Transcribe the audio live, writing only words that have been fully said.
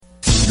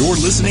You're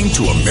listening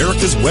to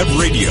America's Web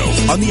Radio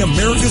on the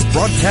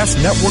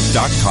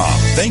AmericasBroadcastNetwork.com.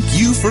 Thank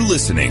you for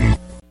listening.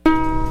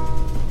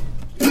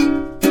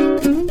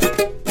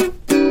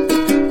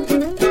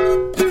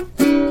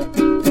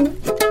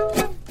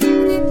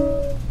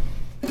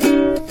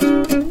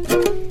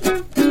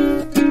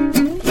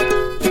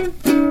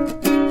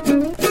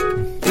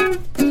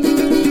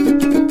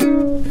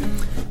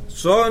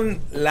 Son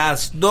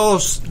las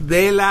 2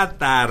 de la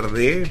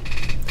tarde.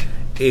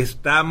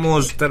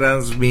 Estamos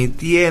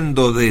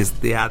transmitiendo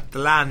desde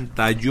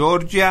Atlanta,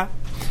 Georgia,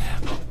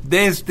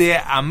 desde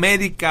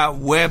América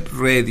Web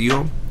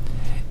Radio,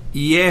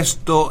 y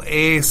esto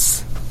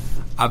es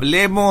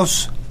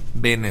Hablemos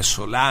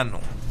Venezolano.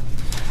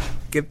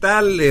 ¿Qué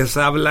tal? Les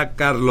habla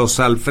Carlos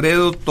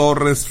Alfredo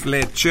Torres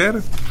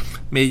Fletcher.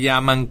 Me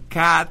llaman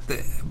Cat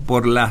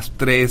por las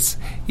 3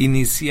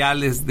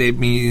 iniciales de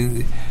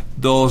mis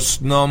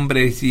 2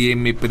 nombres y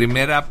mi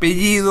primer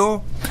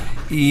apellido,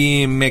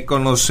 y me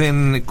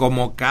conocen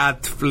como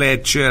Cat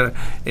Fletcher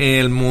en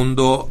el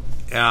mundo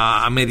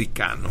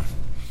americano.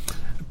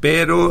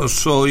 Pero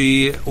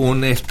soy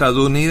un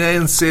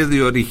estadounidense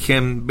de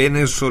origen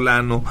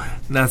venezolano,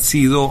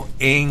 nacido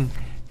en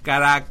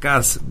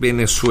Caracas,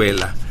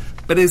 Venezuela,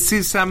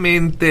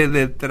 precisamente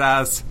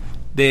detrás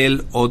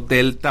del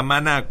Hotel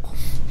Tamanaco,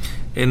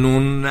 en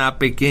una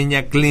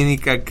pequeña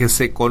clínica que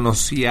se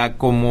conocía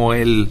como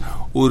el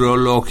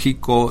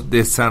Urológico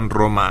de San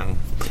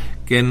Román,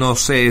 que no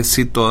sé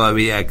si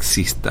todavía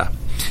exista.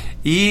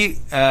 Y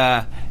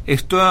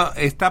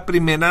esta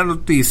primera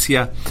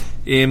noticia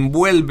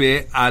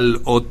envuelve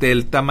al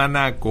Hotel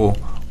Tamanaco,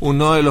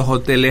 uno de los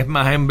hoteles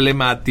más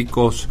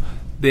emblemáticos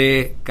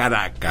de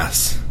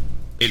Caracas.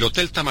 El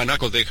Hotel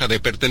Tamanaco deja de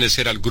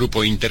pertenecer al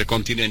Grupo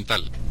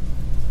Intercontinental.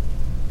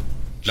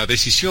 La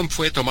decisión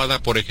fue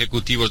tomada por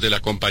ejecutivos de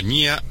la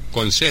compañía,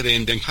 con sede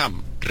en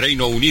Denham,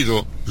 Reino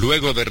Unido,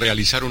 luego de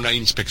realizar una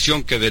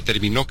inspección que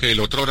determinó que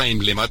el otrora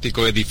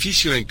emblemático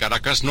edificio en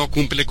Caracas no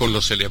cumple con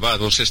los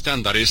elevados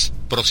estándares,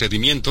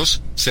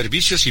 procedimientos,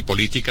 servicios y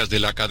políticas de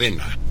la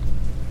cadena.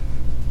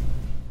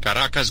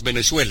 Caracas,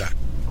 Venezuela.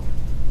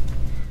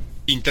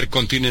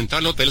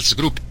 Intercontinental Hotels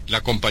Group,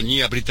 la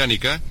compañía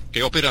británica,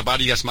 que opera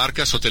varias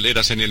marcas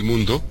hoteleras en el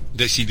mundo,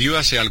 decidió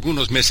hace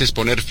algunos meses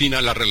poner fin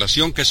a la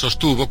relación que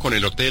sostuvo con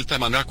el Hotel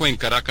Tamanaco en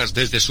Caracas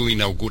desde su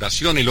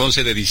inauguración el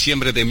 11 de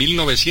diciembre de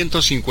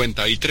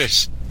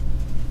 1953.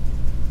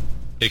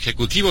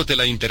 Ejecutivos de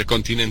la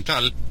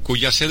Intercontinental,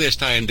 cuya sede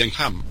está en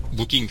Denham,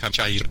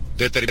 Buckinghamshire,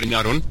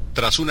 determinaron,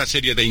 tras una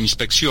serie de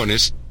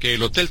inspecciones, que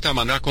el Hotel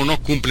Tamanaco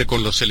no cumple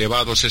con los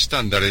elevados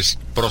estándares,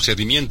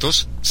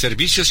 procedimientos,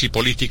 servicios y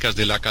políticas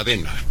de la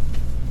cadena.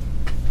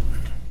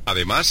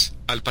 Además,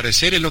 al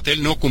parecer el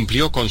hotel no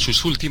cumplió con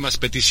sus últimas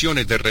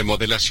peticiones de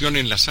remodelación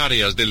en las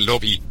áreas del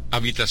lobby,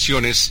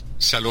 habitaciones,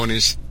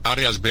 salones,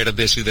 áreas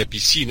verdes y de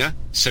piscina,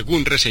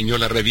 según reseñó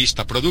la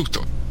revista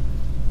Producto.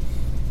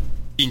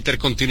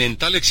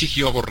 Intercontinental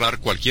exigió borrar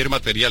cualquier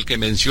material que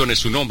mencione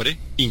su nombre,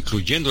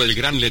 incluyendo el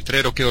gran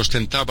letrero que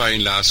ostentaba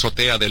en la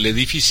azotea del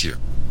edificio.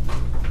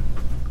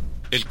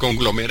 El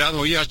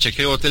conglomerado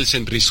IHG Hotels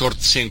 &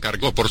 Resorts se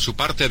encargó por su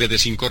parte de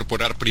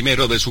desincorporar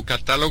primero de su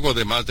catálogo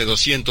de más de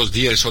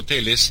 210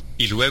 hoteles,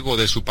 y luego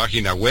de su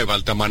página web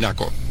al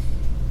Tamanaco.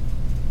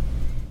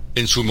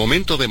 En su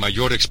momento de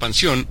mayor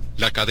expansión,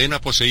 la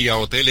cadena poseía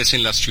hoteles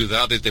en las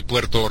ciudades de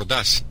Puerto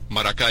Ordaz,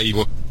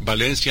 Maracaibo,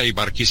 Valencia y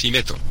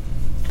Barquisimeto.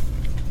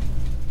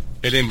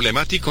 El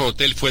emblemático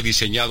hotel fue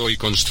diseñado y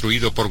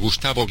construido por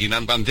Gustavo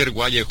Guinan van der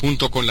Walle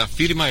junto con la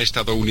firma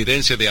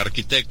estadounidense de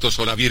arquitectos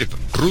Olavirp,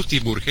 Ruth y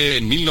Burge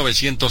en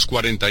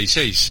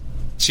 1946.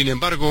 Sin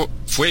embargo,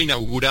 fue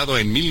inaugurado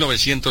en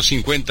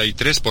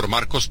 1953 por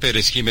Marcos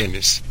Pérez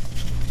Jiménez.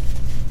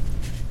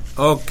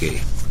 Ok.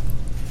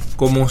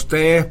 Como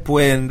ustedes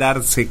pueden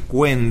darse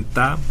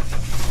cuenta,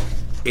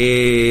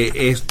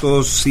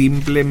 esto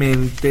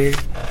simplemente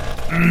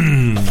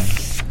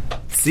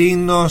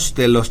signos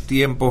de los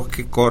tiempos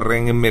que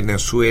corren en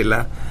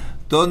Venezuela,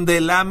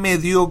 donde la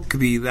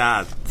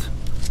mediocridad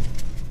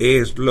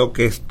es lo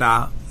que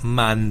está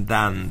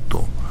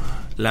mandando.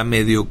 La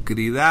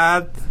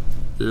mediocridad,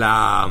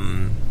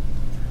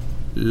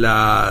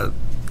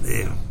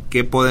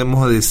 ¿qué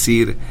podemos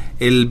decir?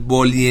 El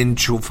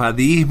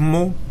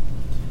bolienchufadismo,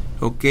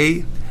 ¿ok?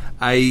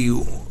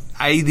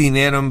 ¿Hay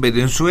dinero en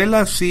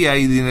Venezuela? Sí,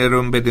 hay dinero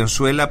en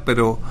Venezuela,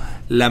 pero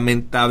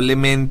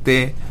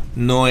lamentablemente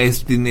no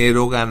es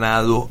dinero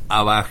ganado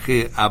a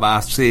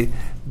base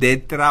de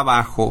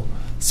trabajo,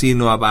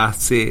 sino a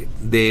base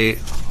de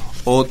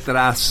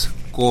otras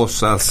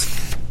cosas,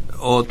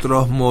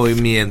 otros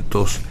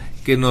movimientos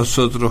que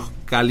nosotros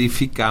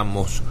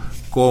calificamos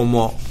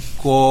como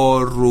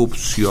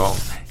corrupción.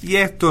 Y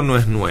esto no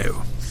es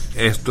nuevo.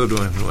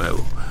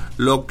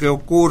 Lo que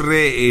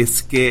ocurre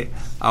es que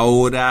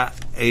ahora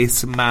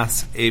es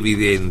más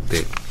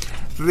evidente.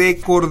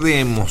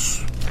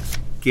 Recordemos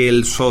que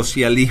el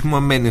socialismo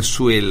en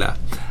Venezuela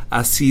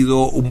ha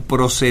sido un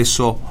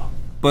proceso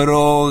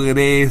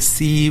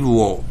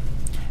progresivo,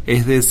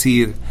 es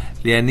decir,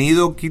 le han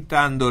ido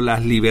quitando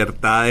las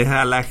libertades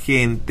a la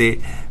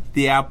gente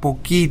de a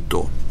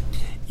poquito.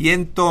 Y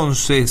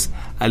entonces,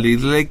 al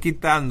irle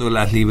quitando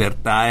las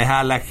libertades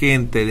a la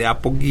gente de a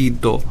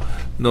poquito,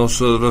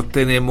 nosotros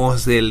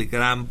tenemos el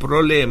gran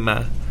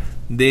problema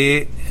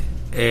de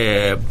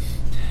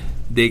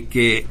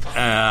que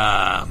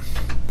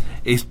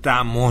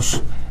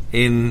estamos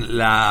en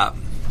la...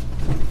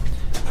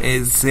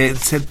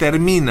 se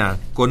termina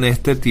con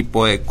este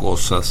tipo de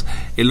cosas.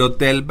 El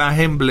hotel más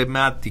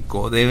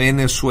emblemático de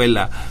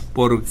Venezuela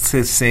por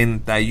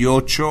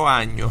 68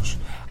 años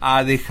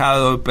ha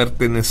dejado de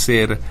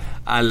pertenecer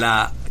a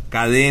la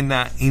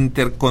cadena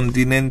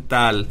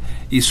intercontinental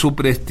y su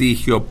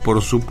prestigio,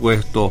 por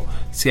supuesto,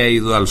 se ha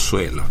ido al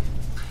suelo.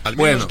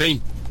 Bueno,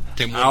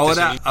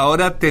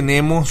 ahora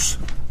tenemos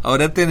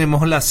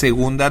la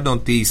segunda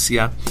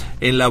noticia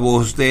en la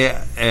voz de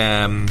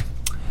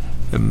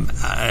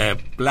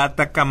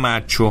Plata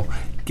Camacho,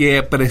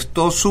 que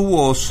prestó su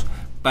voz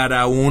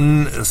para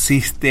un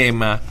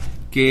sistema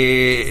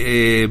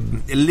que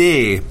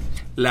lee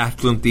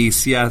las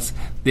noticias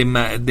de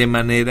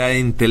manera de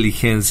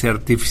inteligencia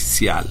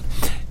artificial.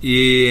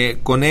 Y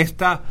con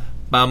esta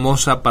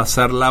vamos a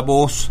pasar la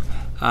voz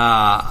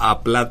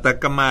a Plata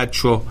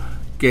Camacho,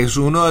 que es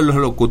uno de los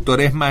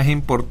locutores más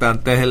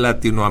importantes de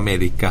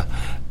Latinoamérica,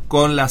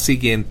 con la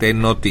siguiente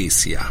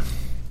noticia.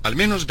 Al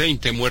menos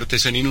 20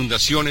 muertes en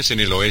inundaciones en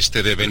el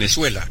oeste de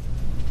Venezuela.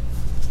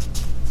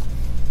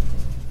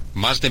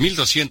 Más de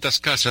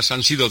 1.200 casas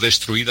han sido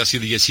destruidas y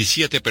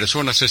 17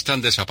 personas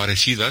están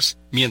desaparecidas,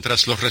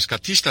 mientras los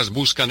rescatistas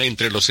buscan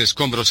entre los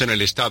escombros en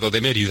el estado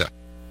de Mérida.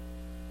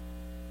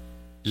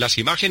 Las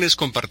imágenes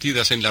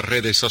compartidas en las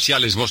redes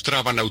sociales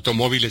mostraban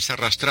automóviles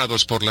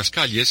arrastrados por las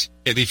calles,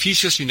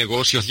 edificios y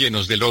negocios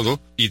llenos de lodo,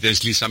 y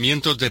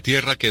deslizamientos de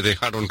tierra que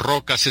dejaron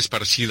rocas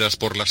esparcidas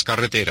por las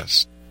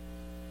carreteras.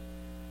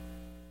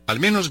 Al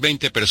menos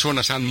 20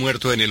 personas han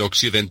muerto en el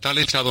occidental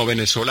estado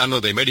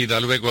venezolano de Mérida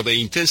luego de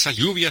intensas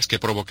lluvias que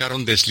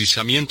provocaron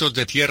deslizamientos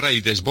de tierra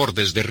y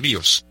desbordes de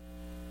ríos.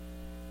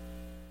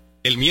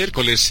 El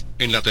miércoles,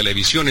 en la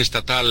televisión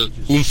estatal,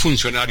 un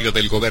funcionario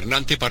del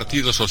gobernante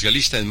Partido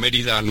Socialista en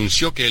Mérida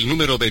anunció que el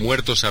número de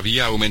muertos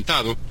había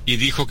aumentado, y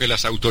dijo que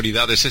las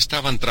autoridades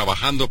estaban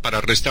trabajando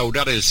para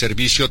restaurar el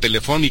servicio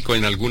telefónico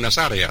en algunas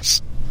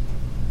áreas.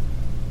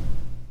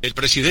 El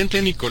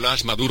presidente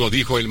Nicolás Maduro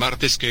dijo el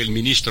martes que el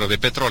ministro de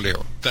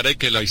Petróleo,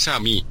 Tarek El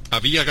Aissami,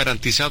 había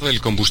garantizado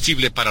el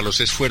combustible para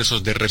los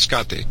esfuerzos de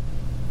rescate.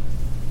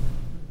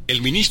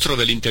 El ministro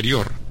del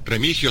Interior,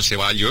 Remigio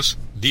Ceballos,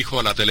 dijo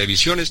a la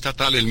televisión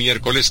estatal el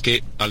miércoles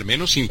que, al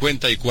menos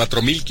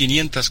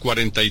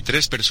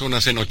 54.543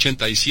 personas en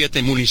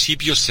 87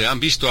 municipios se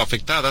han visto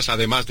afectadas,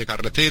 además de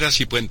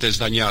carreteras y puentes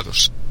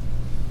dañados.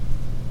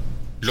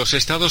 Los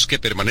estados que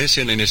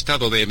permanecen en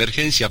estado de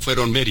emergencia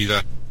fueron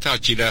Mérida,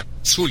 Táchira,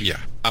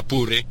 Zulia,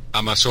 Apure,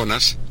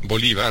 Amazonas,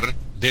 Bolívar,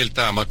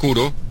 Delta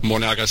Amacuro,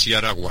 Monagas y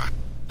Aragua.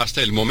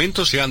 Hasta el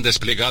momento se han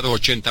desplegado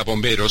 80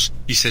 bomberos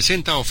y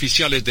 60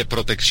 oficiales de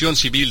protección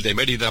civil de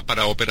Mérida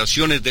para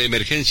operaciones de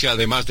emergencia,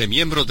 además de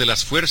miembros de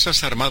las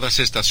Fuerzas Armadas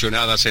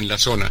estacionadas en la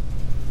zona.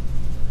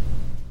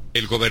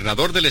 El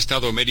gobernador del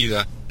estado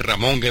Mérida,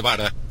 Ramón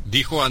Guevara,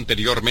 dijo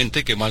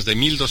anteriormente que más de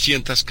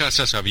 1.200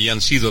 casas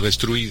habían sido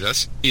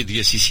destruidas, y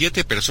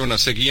 17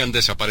 personas seguían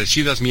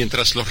desaparecidas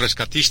mientras los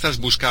rescatistas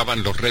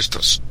buscaban los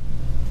restos.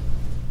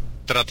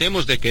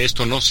 Tratemos de que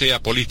esto no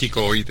sea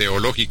político o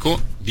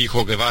ideológico,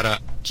 dijo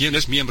Guevara, quien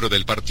es miembro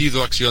del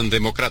Partido Acción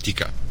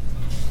Democrática.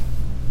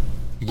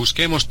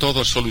 Busquemos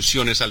todos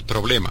soluciones al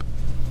problema.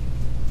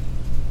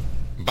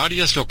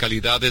 Varias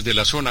localidades de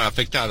la zona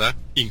afectada,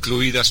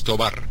 incluidas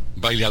Tobar,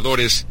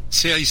 Bailadores,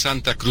 Sea y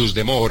Santa Cruz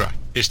de Mora,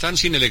 están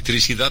sin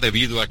electricidad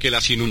debido a que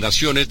las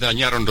inundaciones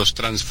dañaron los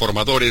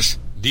transformadores,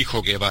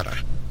 dijo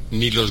Guevara.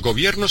 Ni los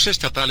gobiernos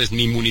estatales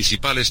ni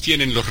municipales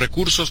tienen los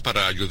recursos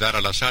para ayudar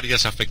a las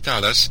áreas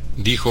afectadas,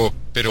 dijo,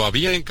 pero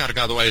había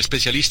encargado a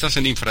especialistas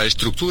en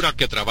infraestructura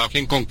que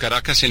trabajen con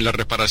Caracas en la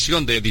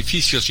reparación de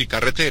edificios y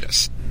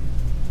carreteras.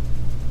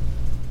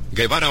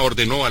 Guevara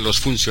ordenó a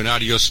los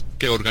funcionarios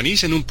que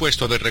organicen un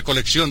puesto de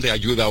recolección de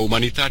ayuda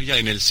humanitaria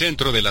en el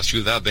centro de la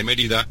ciudad de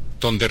Mérida,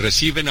 donde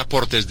reciben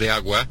aportes de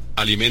agua,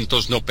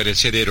 alimentos no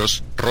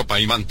perecederos,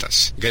 ropa y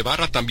mantas.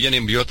 Guevara también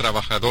envió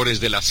trabajadores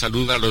de la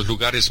salud a los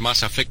lugares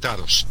más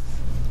afectados.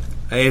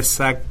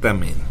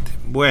 Exactamente.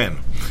 Bueno,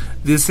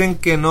 dicen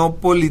que no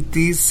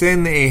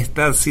politicen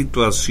esta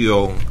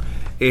situación,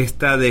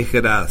 esta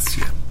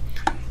desgracia.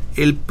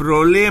 El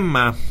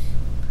problema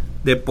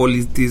de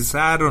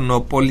politizar o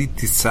no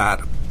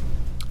politizar.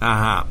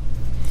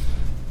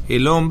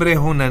 El hombre es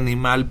un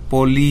animal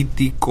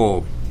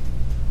político.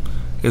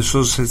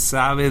 Eso se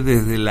sabe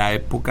desde la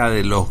época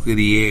de los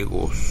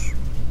griegos.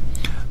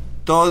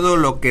 Todo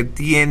lo que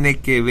tiene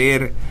que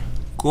ver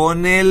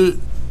con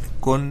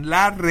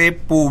la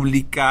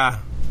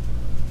república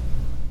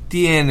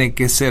tiene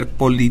que ser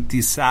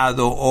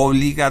politizado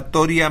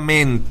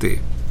obligatoriamente.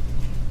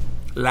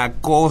 La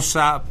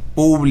cosa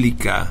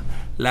pública,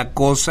 la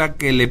cosa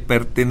que le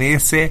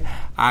pertenece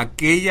a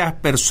aquellas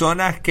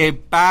personas que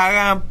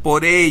pagan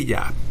por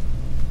ella.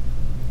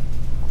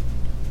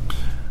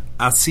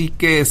 Así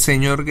que,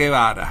 señor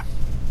Guevara,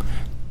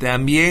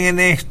 también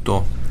en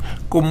esto,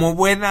 como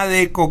buen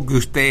adeco que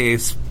usted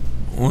es,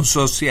 un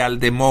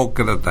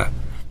socialdemócrata,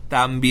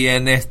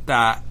 también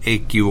está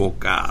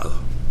equivocado.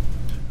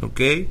 ¿Ok?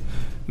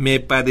 Me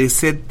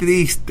parece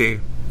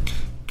triste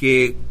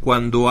que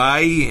cuando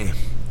hay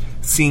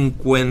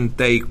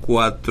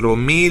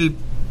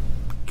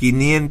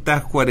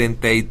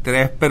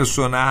 54.543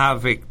 personas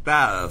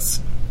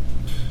afectadas,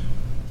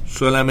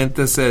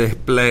 solamente se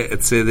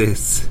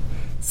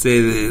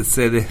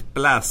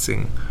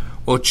desplacen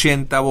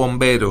 80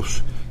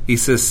 bomberos y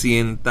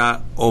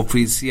 60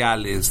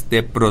 oficiales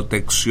de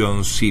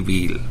protección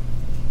civil.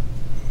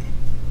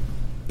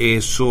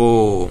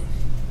 Eso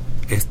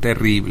es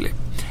terrible.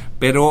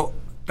 Pero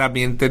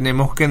también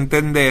tenemos que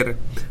entender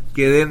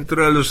que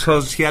dentro del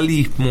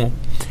socialismo,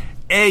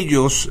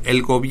 ellos,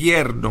 el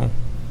gobierno,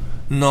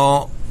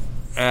 no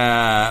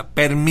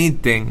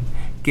permiten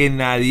que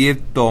nadie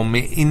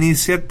tome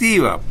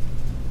iniciativa.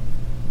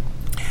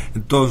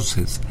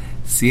 Entonces,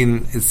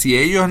 si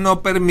ellos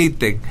no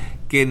permiten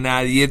que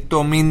nadie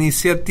tome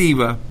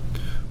iniciativa,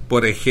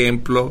 por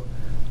ejemplo,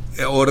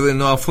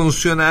 ordenó a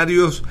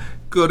funcionarios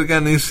que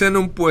organicen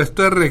un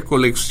puesto de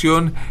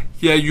recolección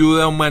y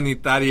ayuda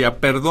humanitaria.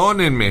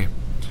 Perdónenme,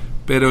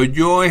 pero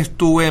yo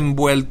estuve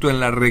envuelto en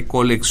la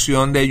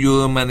recolección de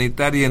ayuda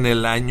humanitaria en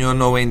el año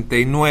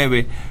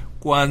 99,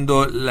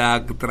 cuando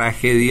la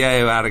tragedia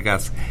de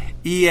Vargas,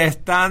 y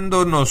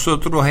estando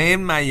nosotros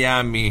en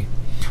Miami,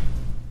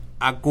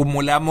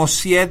 acumulamos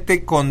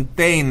 7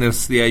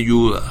 containers de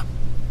ayuda.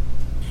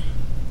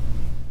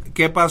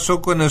 ¿Qué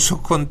pasó con esos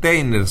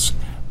containers?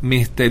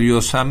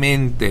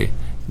 Misteriosamente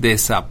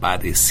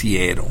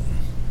desaparecieron,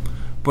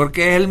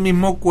 porque es el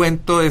mismo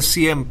cuento de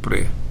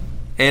siempre,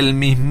 el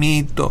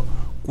mismito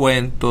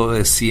cuento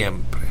de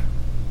siempre.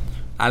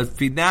 Al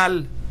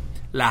final,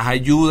 las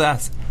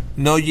ayudas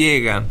no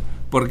llegan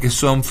porque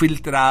son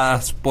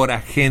filtradas por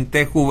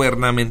agentes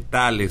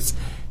gubernamentales.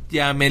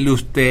 Llámele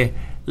usted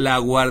la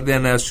Guardia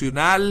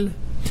Nacional,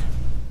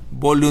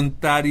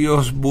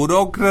 voluntarios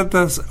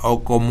burócratas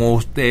o como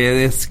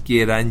ustedes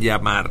quieran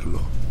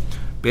llamarlo.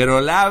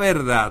 Pero la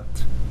verdad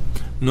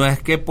no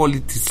es que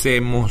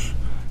politicemos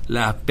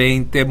las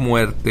 20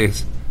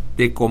 muertes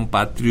de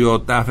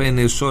compatriotas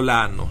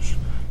venezolanos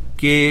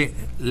que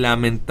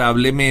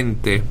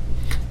lamentablemente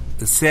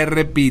se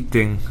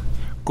repiten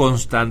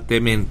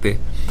constantemente.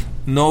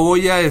 No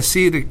voy a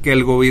decir que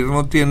el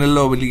gobierno tiene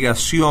la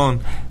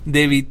obligación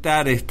de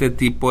evitar este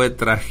tipo de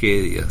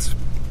tragedias,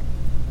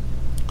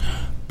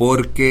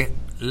 porque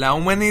la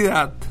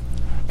humanidad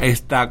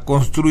está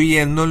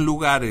construyendo en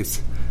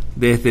lugares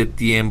desde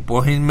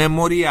tiempos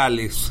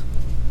inmemoriales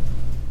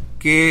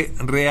que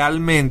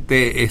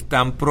realmente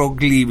están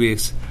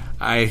proclives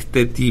a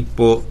este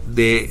tipo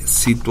de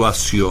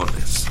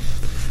situaciones.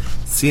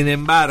 Sin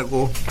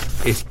embargo,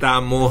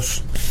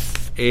 estamos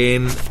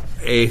en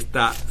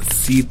esta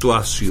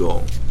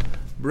situación.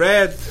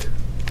 Brett.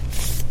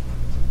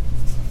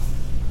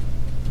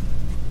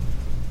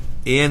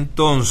 Y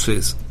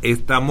entonces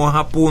estamos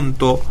a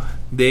punto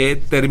de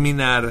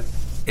terminar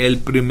el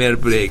primer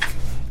break.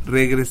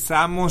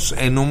 Regresamos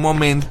en un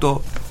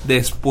momento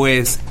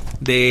después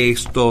de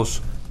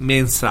estos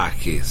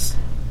mensajes.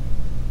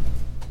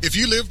 If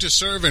you live to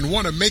serve and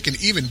want to make an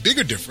even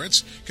bigger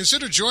difference,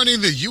 consider joining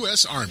the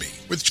U.S. Army.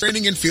 With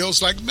training in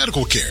fields like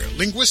medical care,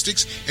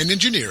 linguistics, and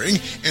engineering,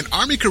 an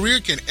Army career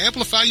can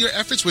amplify your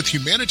efforts with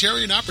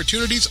humanitarian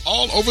opportunities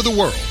all over the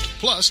world.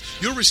 Plus,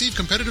 you'll receive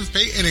competitive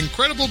pay and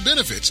incredible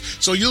benefits,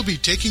 so you'll be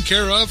taken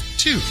care of,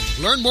 too.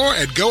 Learn more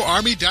at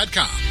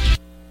GoArmy.com.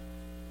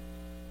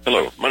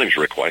 Hello, my name is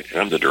Rick White,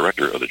 and I'm the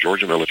director of the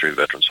Georgia Military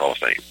Veterans Hall of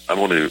Fame. I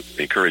want to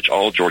encourage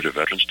all Georgia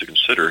veterans to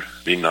consider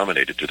being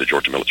nominated to the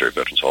Georgia Military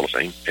Veterans Hall of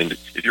Fame. And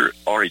if you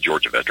are a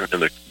Georgia veteran,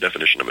 then the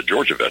definition of a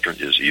Georgia veteran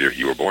is either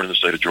you were born in the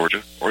state of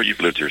Georgia, or you've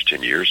lived here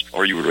 10 years,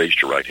 or you were raised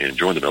to right hand and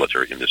joined the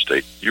military in this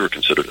state. You are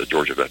considered a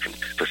Georgia veteran.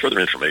 For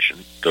further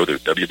information, go to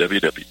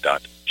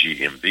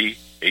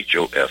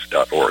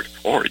www.gmvhof.org,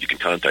 or you can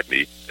contact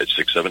me at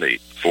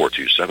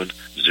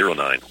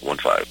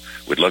 678-427-0915.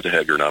 We'd love to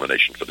have your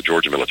nomination for the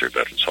Georgia Military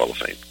Veterans Hall of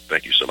Fame.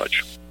 Thank you so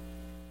much.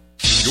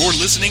 You're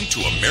listening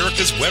to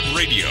America's Web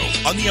Radio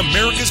on the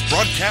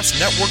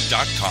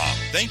AmericasBroadcastNetwork.com.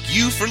 Thank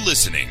you for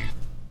listening.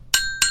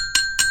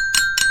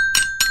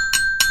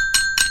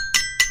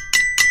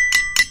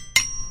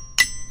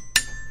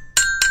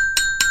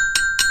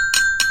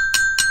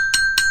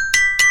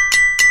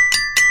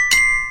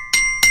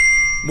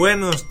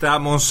 Bueno,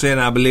 estamos en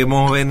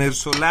Hablemos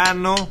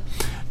Venezolano.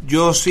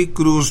 Josie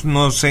Cruz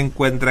no se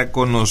encuentra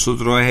con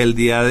nosotros el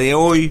día de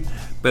hoy,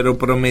 pero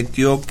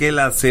prometió que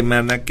la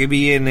semana que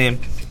viene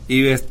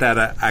iba a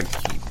estar aquí.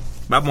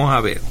 Vamos a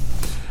ver.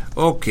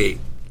 Ok,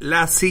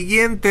 la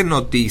siguiente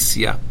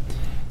noticia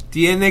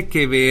tiene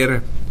que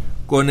ver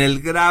con el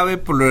grave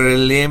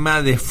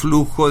problema de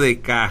flujo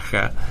de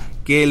caja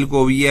que el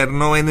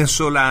gobierno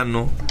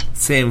venezolano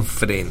se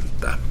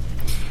enfrenta.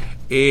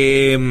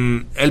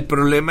 El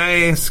problema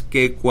es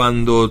que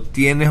cuando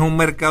tienes un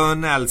mercado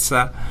en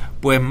alza,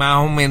 pues más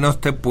o menos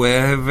te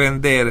puedes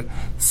defender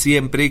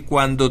siempre y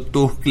cuando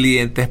tus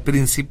clientes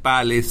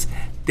principales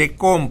te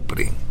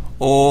compren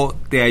o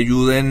te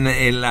ayuden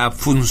en la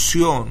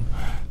función,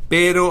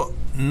 pero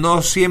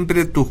no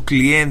siempre tus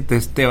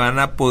clientes te van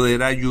a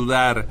poder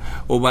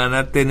ayudar o van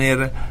a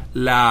tener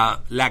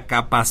la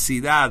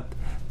capacidad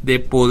de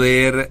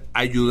poder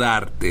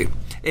ayudarte.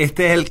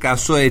 Este es el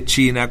caso de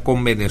China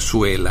con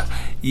Venezuela,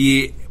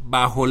 y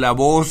bajo la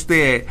voz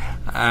de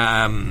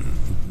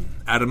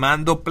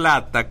Armando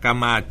Plata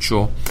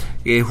Camacho,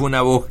 que es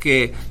una voz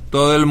que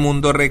todo el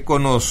mundo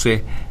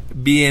reconoce,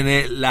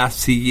 viene la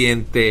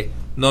siguiente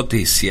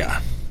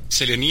noticia.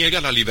 Se le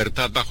niega la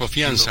libertad bajo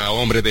fianza a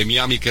hombre de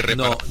Miami que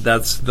No,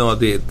 that's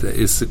not it.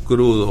 Es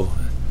crudo.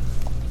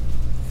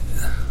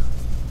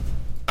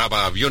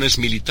 Aviones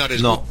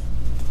militares. No.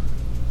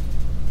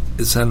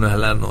 Esa no es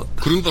la nota.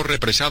 Crudo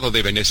represado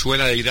de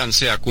Venezuela e Irán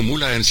se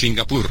acumula en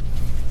Singapur.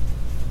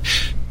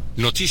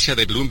 Noticia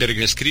de Bloomberg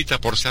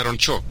escrita por Sharon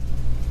Cho.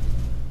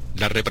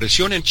 La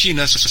represión en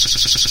China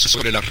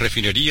sobre las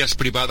refinerías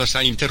privadas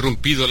ha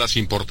interrumpido las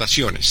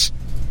importaciones.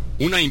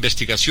 Una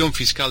investigación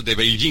fiscal de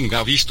Beijing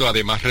ha visto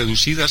además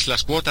reducidas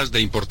las cuotas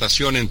de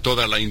importación en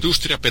toda la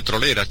industria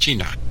petrolera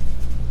china.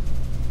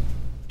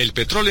 El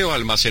petróleo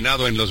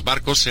almacenado en los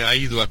barcos se ha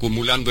ido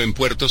acumulando en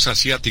puertos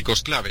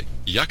asiáticos clave,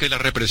 ya que la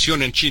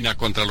represión en China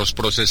contra los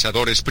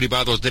procesadores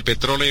privados de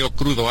petróleo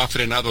crudo ha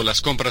frenado las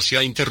compras y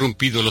ha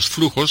interrumpido los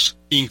flujos,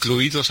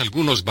 incluidos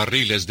algunos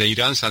barriles de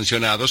Irán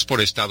sancionados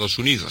por Estados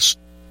Unidos.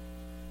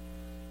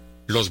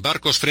 Los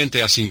barcos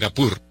frente a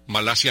Singapur,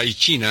 Malasia y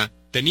China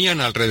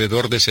tenían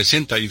alrededor de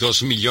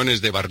 62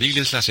 millones de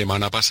barriles la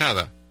semana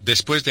pasada,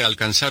 después de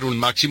alcanzar un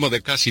máximo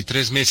de casi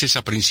 3 meses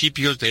a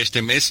principios de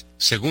este mes,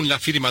 según la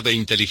firma de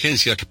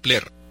inteligencia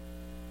Kepler.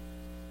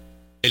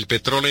 El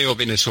petróleo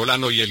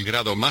venezolano y el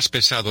grado más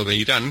pesado de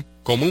Irán,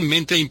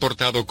 comúnmente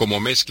importado como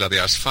mezcla de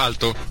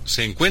asfalto,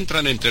 se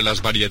encuentran entre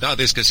las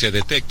variedades que se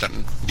detectan,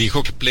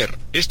 dijo Kepler.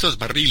 Estos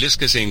barriles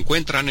que se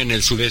encuentran en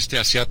el sudeste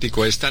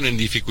asiático están en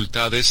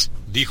dificultades,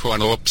 dijo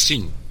Anop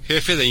Singh,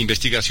 jefe de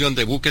investigación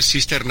de buques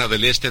cisterna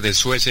del este de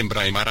Suez en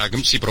Braemar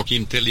Agms y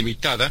Proquinte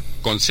Limitada,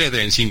 con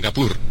sede en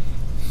Singapur.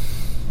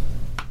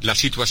 La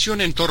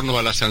situación en torno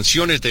a las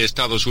sanciones de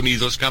Estados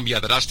Unidos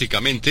cambia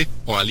drásticamente,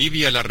 o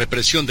alivia la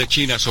represión de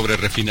China sobre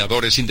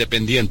refinadores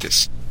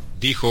independientes.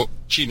 Dijo,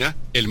 China,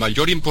 el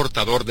mayor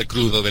importador de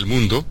crudo del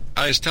mundo,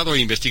 ha estado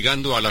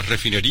investigando a las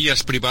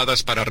refinerías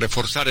privadas para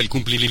reforzar el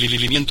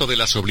cumplimiento de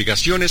las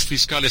obligaciones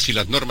fiscales y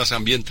las normas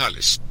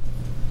ambientales.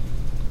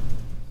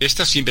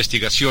 Estas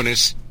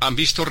investigaciones han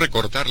visto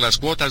recortar las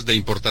cuotas de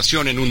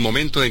importación en un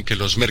momento en que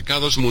los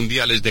mercados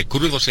mundiales de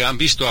crudo se han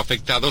visto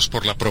afectados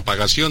por la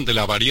propagación de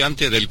la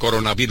variante del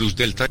coronavirus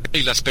Delta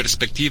y las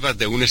perspectivas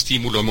de un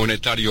estímulo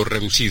monetario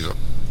reducido.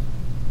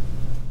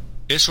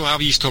 Eso ha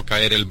visto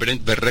caer el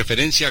Brent de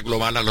referencia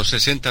global a los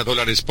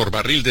 $60 por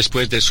barril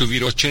después de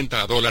subir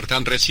 $80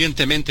 tan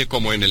recientemente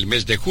como en el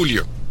mes de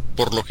julio.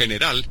 Por lo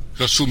general,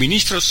 los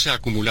suministros se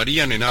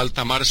acumularían en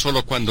alta mar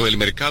solo cuando el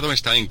mercado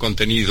está en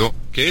contenido,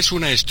 que es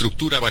una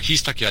estructura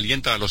bajista que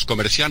alienta a los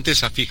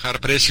comerciantes a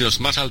fijar precios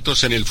más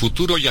altos en el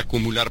futuro y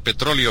acumular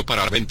petróleo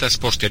para ventas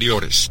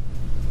posteriores.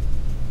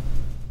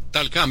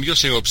 Tal cambio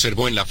se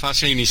observó en la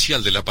fase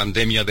inicial de la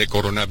pandemia de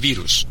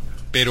coronavirus.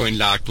 Pero en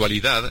la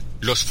actualidad,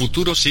 los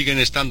futuros siguen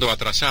estando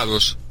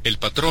atrasados, el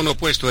patrón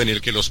opuesto en el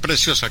que los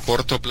precios a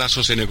corto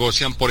plazo se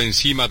negocian por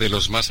encima de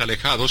los más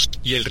alejados,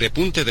 y el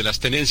repunte de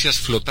las tenencias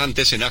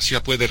flotantes en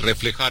Asia puede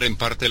reflejar en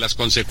parte las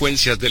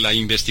consecuencias de la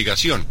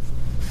investigación.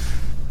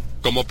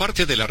 Como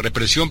parte de la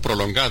represión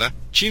prolongada,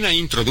 China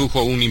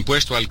introdujo un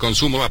impuesto al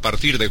consumo a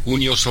partir de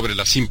junio sobre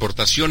las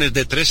importaciones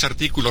de 3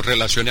 artículos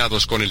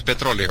relacionados con el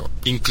petróleo,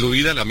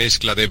 incluida la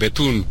mezcla de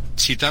betún,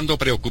 citando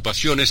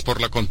preocupaciones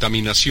por la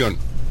contaminación.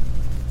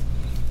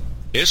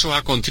 Eso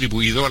ha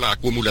contribuido a la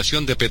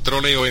acumulación de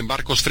petróleo en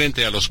barcos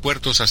frente a los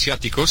puertos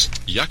asiáticos,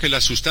 ya que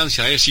la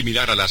sustancia es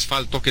similar al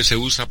asfalto que se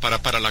usa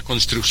para la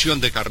construcción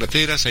de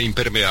carreteras e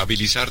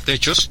impermeabilizar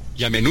techos,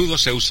 y a menudo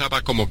se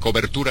usaba como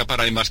cobertura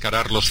para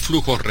enmascarar los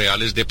flujos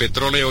reales de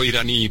petróleo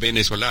iraní y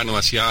venezolano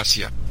hacia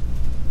Asia.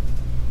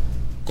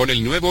 Con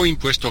el nuevo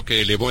impuesto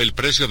que elevó el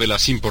precio de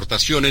las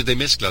importaciones de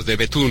mezclas de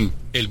betún,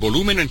 el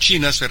volumen en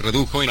China se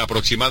redujo en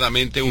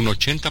aproximadamente un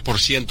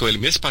 80% el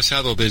mes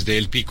pasado desde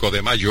el pico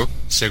de mayo,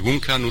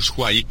 según Hanus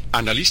Huai,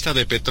 analista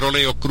de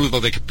petróleo crudo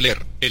de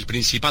Kepler. El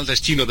principal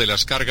destino de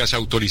las cargas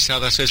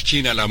autorizadas es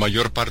China la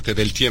mayor parte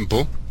del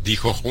tiempo,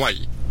 dijo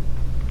Huai.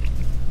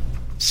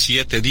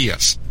 7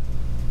 días.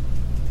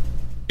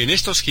 En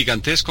estos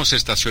gigantescos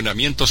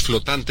estacionamientos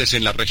flotantes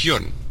en la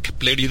región,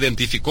 Kepler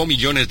identificó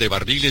millones de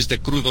barriles de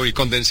crudo y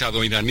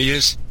condensado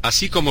iraníes,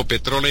 así como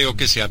petróleo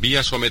que se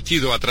había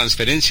sometido a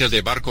transferencias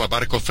de barco a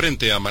barco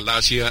frente a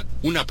Malasia,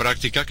 una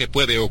práctica que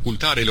puede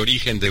ocultar el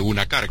origen de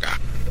una carga.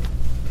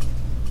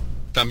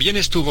 También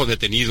estuvo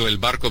detenido el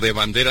barco de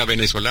bandera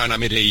venezolana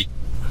Merey.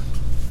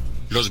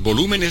 Los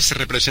volúmenes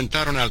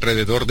representaron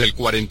alrededor del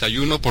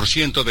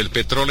 41% del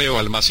petróleo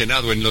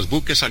almacenado en los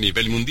buques a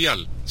nivel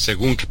mundial,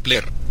 según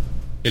Kepler.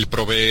 el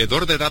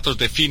proveedor de datos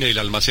define el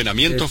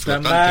almacenamiento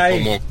flotante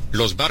como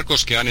los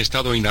barcos que han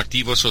estado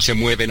inactivos o se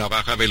mueven a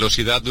baja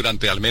velocidad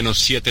durante al menos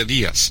 7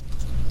 días.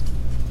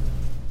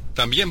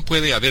 También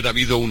puede haber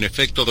habido un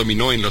efecto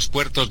dominó en los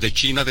puertos de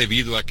China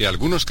debido a que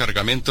algunos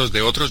cargamentos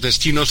de otros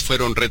destinos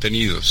fueron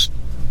retenidos.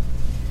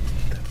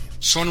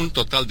 Son un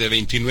total de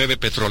 29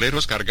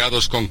 petroleros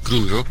cargados con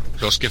crudo,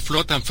 los que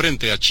flotan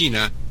frente a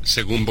China,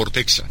 según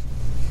Vortexa.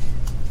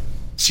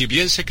 Si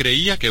bien se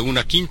creía que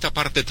una quinta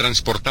parte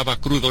transportaba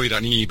crudo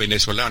iraní y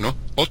venezolano,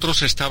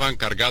 otros estaban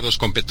cargados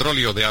con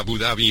petróleo de Abu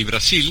Dhabi y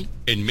Brasil,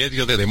 en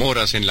medio de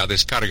demoras en la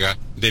descarga,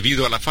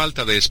 debido a la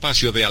falta de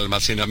espacio de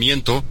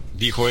almacenamiento,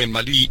 dijo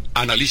Emma Lee,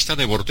 analista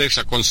de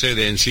Vortexa con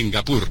sede en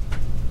Singapur.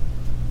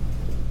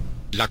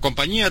 La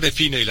compañía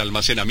define el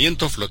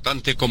almacenamiento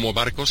flotante como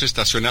barcos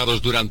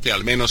estacionados durante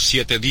al menos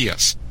 7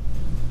 días.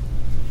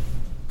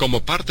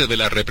 Como parte de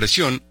la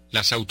represión,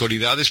 las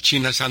autoridades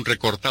chinas han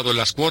recortado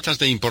las cuotas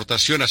de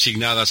importación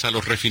asignadas a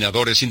los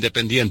refinadores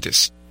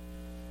independientes.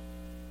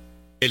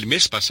 El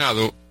mes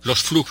pasado,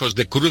 los flujos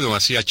de crudo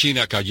hacia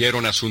China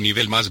cayeron a su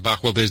nivel más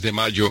bajo desde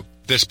mayo,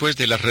 después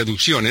de las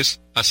reducciones,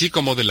 así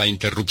como de la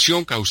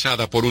interrupción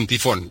causada por un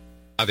tifón.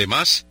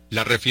 Además,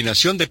 la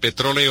refinación de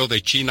petróleo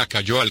de China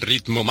cayó al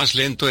ritmo más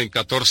lento en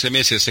 14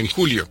 meses en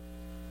julio.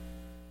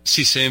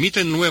 Si se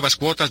emiten nuevas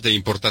cuotas de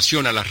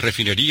importación a las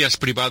refinerías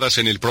privadas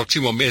en el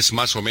próximo mes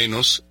más o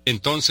menos,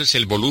 entonces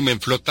el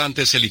volumen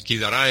flotante se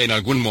liquidará en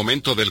algún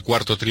momento del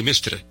cuarto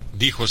trimestre,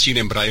 dijo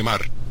Sinem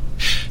Braemar.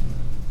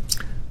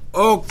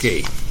 Ok.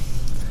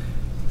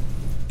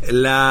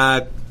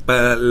 La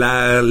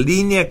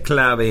línea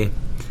clave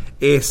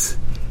es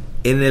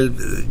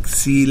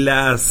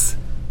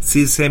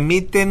si se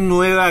emiten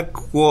nuevas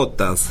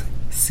cuotas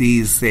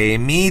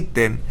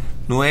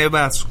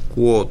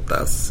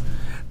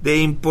de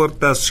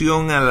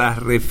importación a las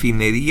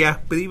refinerías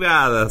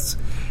privadas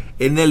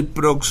en el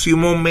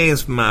próximo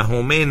mes más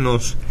o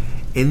menos,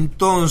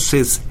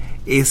 entonces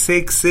ese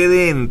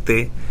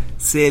excedente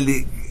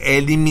se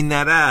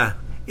eliminará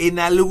en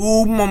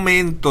algún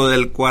momento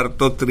del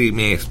cuarto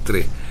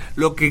trimestre,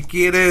 lo que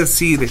quiere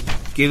decir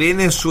que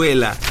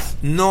Venezuela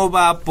no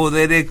va a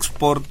poder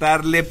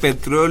exportarle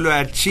petróleo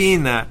a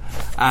China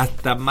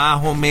hasta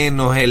más o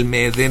menos el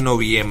mes de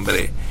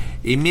noviembre,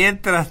 y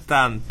mientras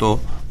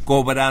tanto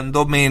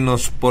cobrando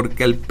menos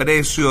porque el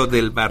precio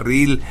del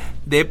barril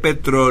de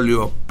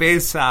petróleo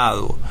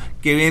pesado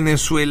que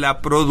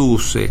Venezuela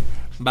produce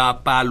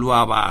va palo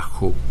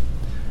abajo.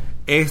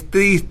 Es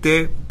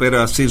triste,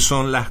 pero así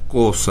son las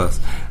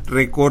cosas.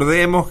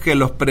 Recordemos que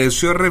los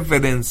precios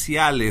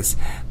referenciales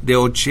de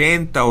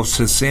 80 o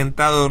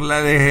 60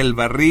 dólares el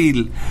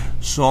barril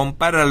son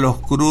para los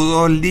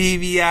crudos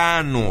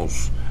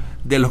livianos,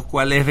 de los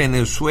cuales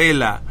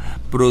Venezuela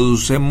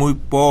produce muy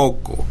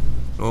poco.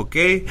 ¿Ok?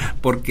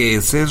 Porque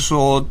ese es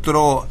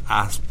otro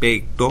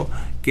aspecto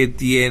que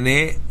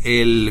tiene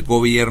el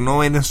gobierno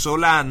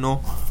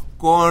venezolano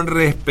con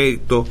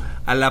respecto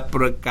a la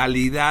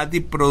calidad y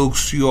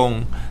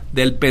producción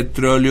del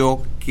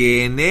petróleo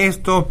que en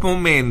estos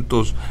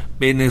momentos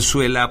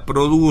Venezuela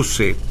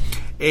produce.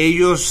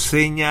 Ellos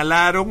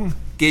señalaron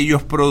que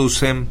ellos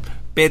producen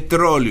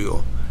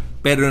petróleo,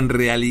 pero en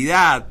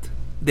realidad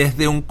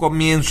desde un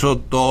comienzo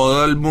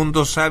todo el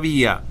mundo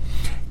sabía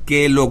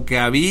que lo que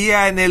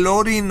había en el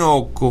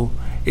Orinoco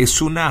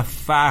es una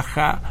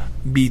faja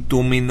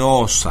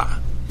bituminosa,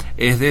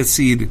 es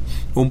decir,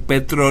 un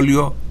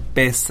petróleo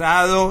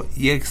pesado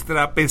y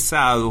extra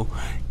pesado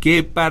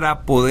que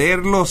para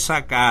poderlo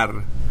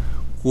sacar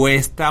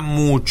cuesta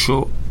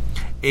mucho,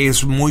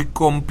 es muy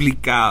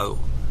complicado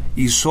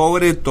y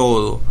sobre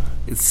todo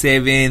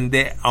se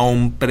vende a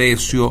un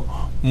precio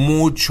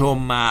mucho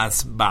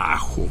más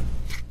bajo.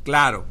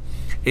 Claro,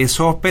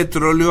 esos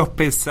petróleos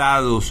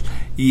pesados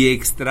y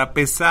extra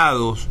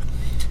pesados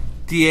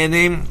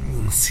tienen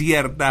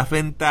ciertas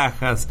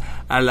ventajas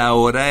a la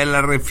hora de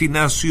la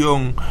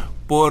refinación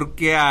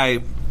porque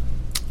hay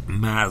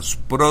más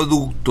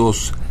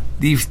productos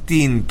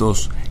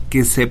distintos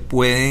que se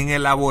pueden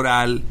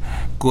elaborar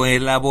con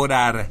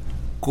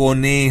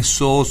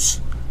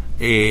ese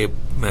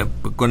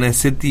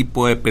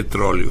tipo de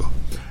petróleo.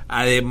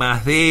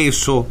 Además de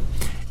eso,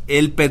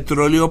 el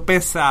petróleo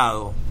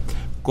pesado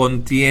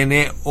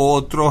contiene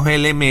otros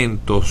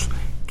elementos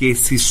que,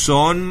 si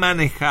son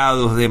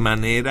manejados de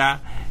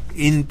manera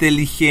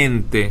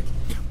inteligente,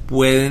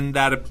 pueden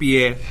dar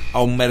pie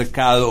a un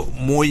mercado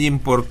muy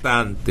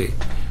importante,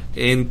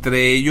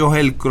 entre ellos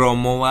el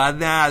cromo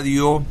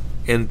vanadio,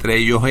 entre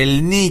ellos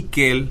el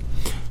níquel,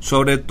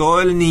 sobre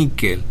todo el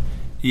níquel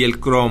y el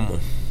cromo.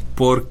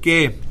 ¿Por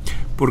qué?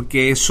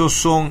 Porque esos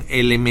son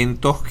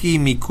elementos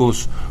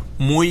químicos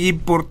muy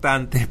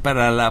importantes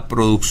para la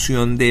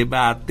producción de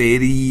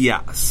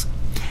baterías.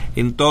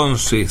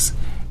 Entonces,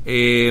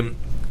 que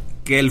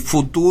el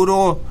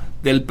futuro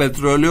del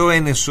petróleo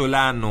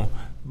venezolano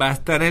va a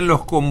estar en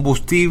los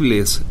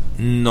combustibles,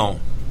 no.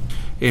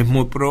 Es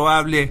muy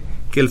probable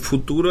que el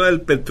futuro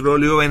del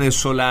petróleo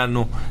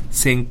venezolano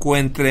se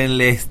encuentre en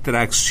la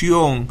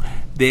extracción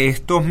de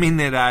estos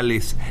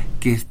minerales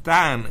que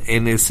están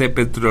en ese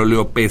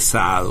petróleo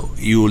pesado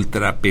y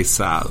ultra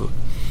pesado.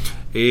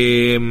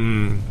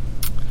 El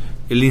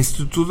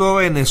Instituto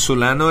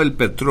Venezolano del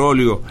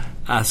Petróleo,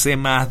 hace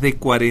más de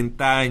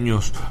 40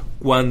 años,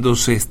 cuando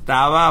se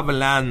estaba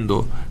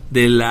hablando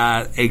de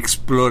la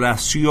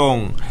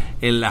exploración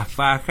en la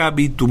faja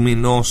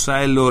bituminosa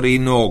del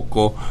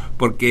Orinoco,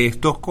 porque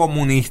estos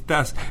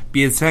comunistas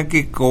piensan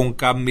que con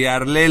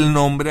cambiarle el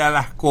nombre a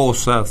las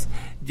cosas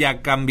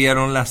ya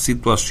cambiaron las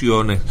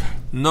situaciones.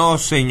 No,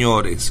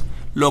 señores,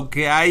 lo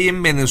que hay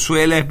en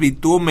Venezuela es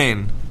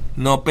bitumen,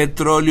 no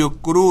petróleo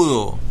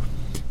crudo.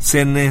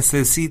 Se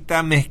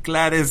necesita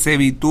mezclar ese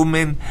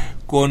bitumen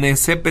con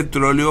ese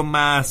petróleo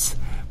más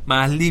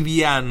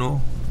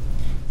liviano,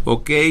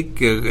 que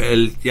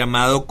el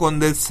llamado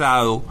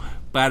condensado,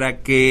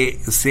 para que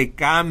se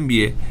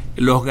cambie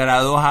los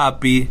grados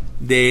API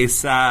de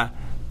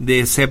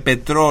ese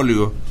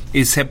petróleo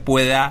y se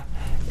pueda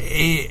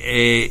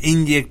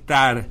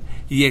inyectar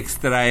y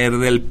extraer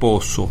del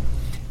pozo.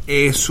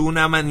 Es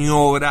una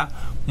maniobra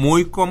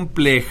muy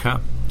compleja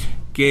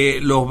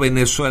que los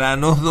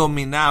venezolanos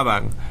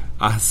dominaban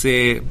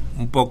hace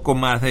un poco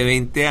más de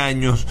 20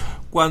 años,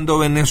 cuando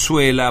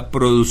Venezuela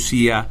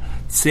producía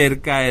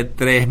cerca de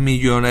 3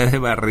 millones de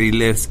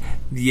barriles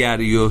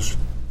diarios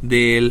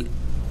del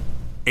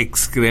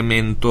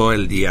excremento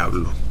del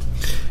diablo.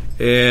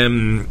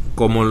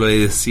 Como lo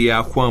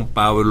decía Juan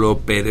Pablo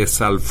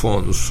Pérez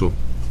Alfonso.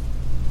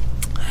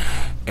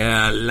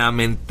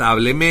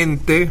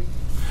 Lamentablemente,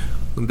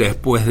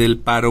 después del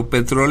paro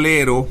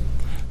petrolero,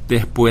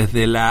 después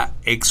de la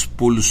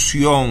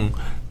expulsión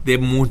de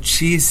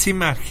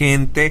muchísima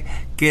gente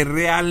que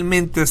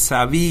realmente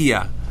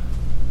sabía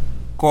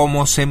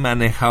cómo se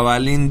manejaba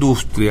la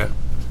industria,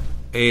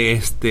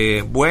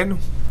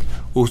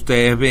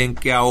 ustedes ven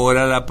que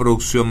ahora la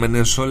producción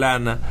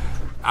venezolana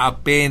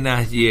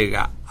apenas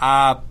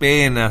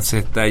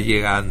está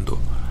llegando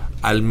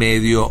al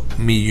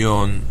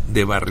 500,000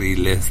 de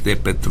barriles de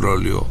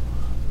petróleo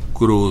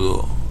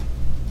crudo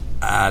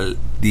al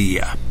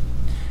día.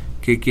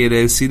 ¿Qué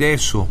quiere decir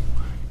eso?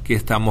 Que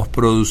estamos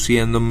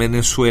produciendo en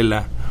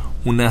Venezuela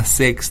una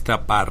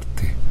sexta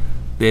parte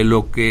de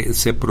lo que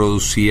se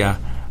producía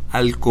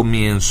al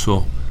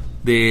comienzo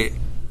de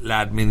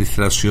la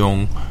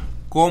administración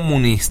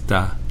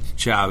comunista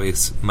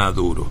Chávez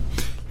Maduro.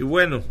 Y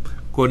bueno,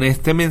 con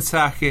este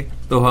mensaje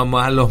nos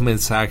vamos a los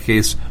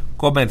mensajes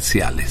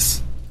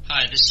comerciales.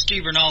 Hi, this is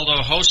Steve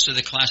Ronaldo, host of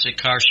the Classic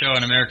Car Show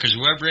on America's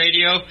Web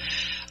Radio.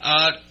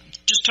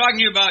 Just talking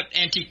to you about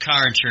antique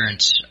car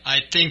insurance. I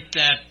think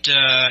that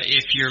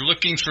if you're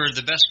looking for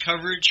the best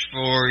coverage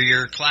for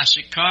your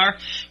classic car,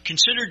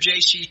 consider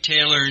J.C.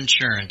 Taylor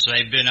Insurance.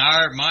 They've been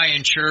my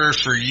insurer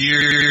for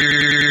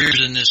years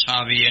in this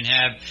hobby and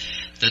have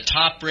the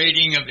top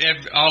rating of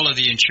all of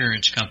the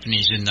insurance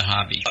companies in the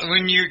hobby.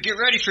 When you get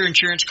ready for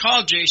insurance,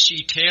 call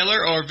J.C.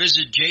 Taylor or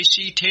visit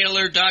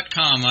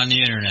jctaylor.com on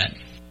the internet.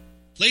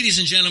 Ladies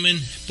and gentlemen,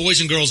 boys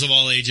and girls of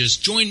all ages,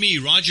 join me,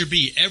 Roger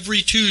B.,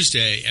 every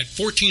Tuesday at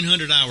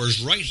 1400 hours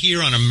right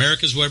here on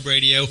America's Web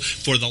Radio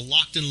for the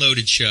Locked and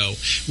Loaded Show.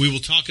 We will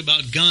talk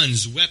about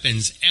guns,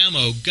 weapons,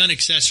 ammo, gun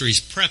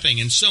accessories, prepping,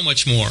 and so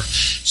much more.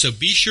 So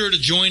be sure to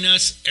join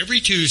us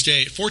every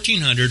Tuesday at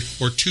 1400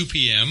 or 2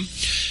 p.m.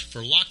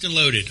 for Locked and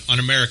Loaded on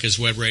America's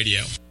Web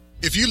Radio.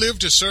 If you live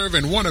to serve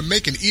and want to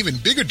make an even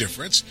bigger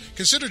difference,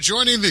 consider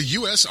joining the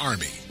U.S.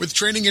 Army. With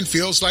training in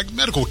fields like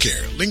medical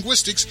care,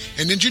 linguistics,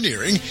 and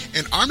engineering,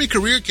 an Army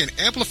career can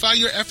amplify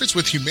your efforts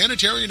with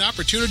humanitarian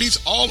opportunities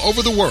all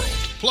over the world.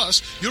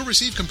 Plus, you'll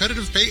receive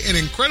competitive pay and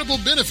incredible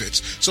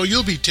benefits, so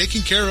you'll be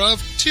taken care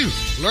of, too.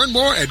 Learn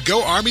more at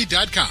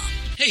GoArmy.com.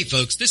 Hey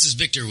folks, this is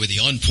Victor with the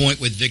On Point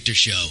with Victor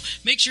show.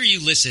 Make sure you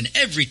listen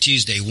every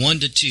Tuesday 1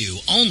 to 2,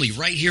 only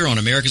right here on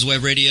America's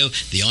Web Radio,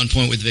 the On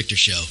Point with Victor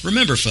show.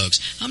 Remember folks,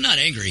 I'm not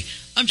angry,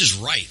 I'm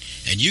just right.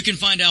 And you can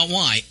find out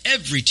why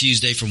every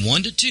Tuesday from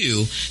 1 to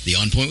 2, the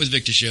On Point with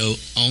Victor show,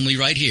 only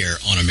right here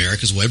on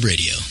America's Web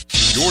Radio.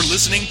 You're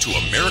listening to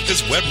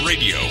America's Web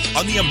Radio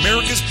on the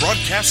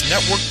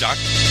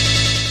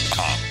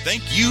AmericasBroadcastNetwork.com.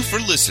 Thank you for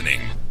listening.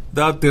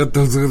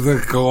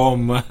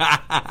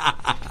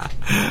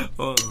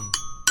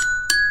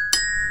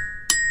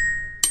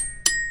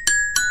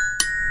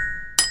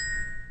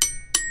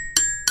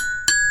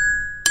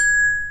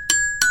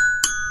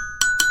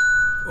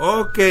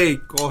 Ok,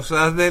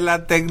 cosas de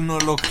la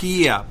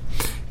tecnología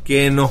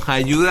que nos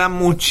ayudan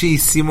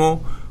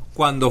muchísimo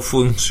cuando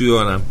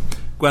funciona.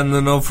 Cuando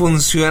no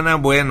funciona,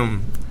 bueno,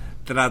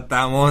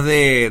 tratamos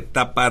de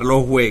tapar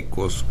los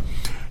huecos.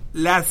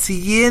 La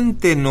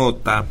siguiente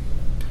nota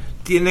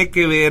tiene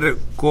que ver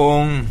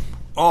con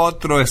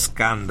otro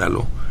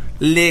escándalo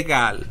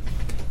legal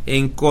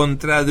en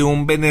contra de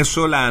un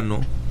venezolano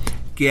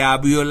que ha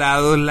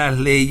violado las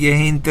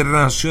leyes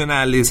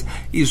internacionales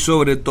y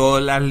sobre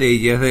todo las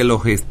leyes de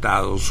los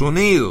Estados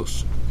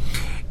Unidos.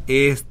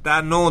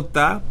 Esta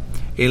nota,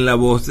 en la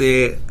voz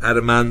de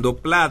Armando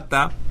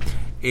Plata,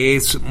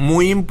 es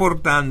muy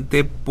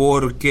importante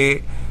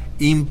porque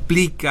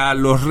implica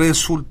los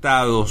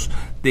resultados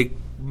de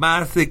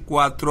más de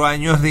 4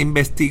 años de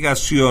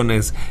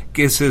investigaciones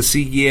que se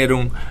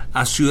siguieron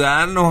a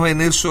ciudadanos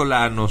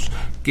venezolanos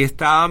que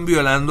estaban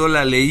violando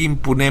la ley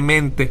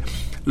impunemente,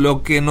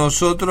 lo que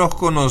nosotros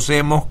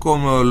conocemos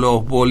como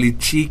los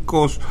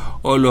bolichicos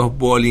o los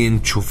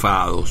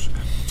bolienchufados.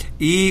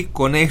 Y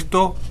con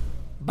esto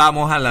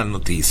vamos a la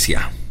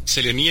noticia.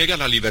 Se le niega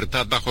la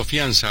libertad bajo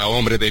fianza a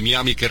hombre de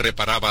Miami que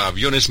reparaba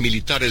aviones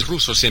militares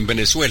rusos en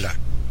Venezuela.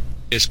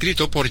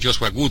 Escrito por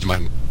Joshua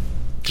Goodman,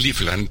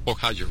 Cleveland,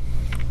 Ohio.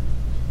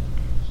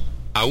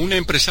 A un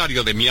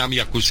empresario de Miami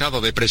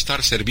acusado de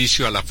prestar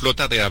servicio a la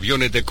flota de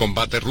aviones de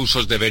combate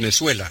rusos de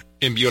Venezuela,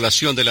 en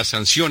violación de las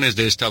sanciones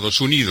de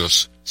Estados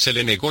Unidos, se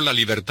le negó la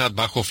libertad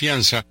bajo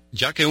fianza,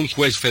 ya que un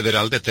juez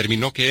federal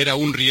determinó que era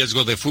un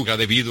riesgo de fuga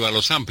debido a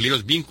los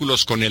amplios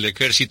vínculos con el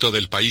ejército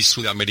del país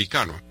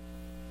sudamericano.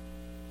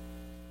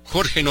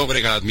 Jorge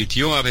Nóbrega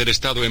admitió haber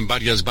estado en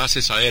varias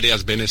bases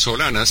aéreas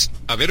venezolanas,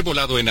 haber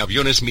volado en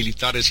aviones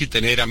militares y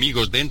tener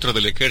amigos dentro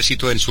del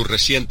ejército en su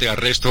reciente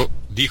arresto,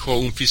 dijo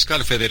un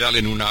fiscal federal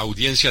en una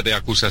audiencia de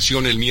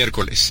acusación el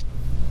miércoles.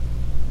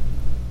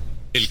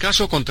 El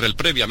caso contra el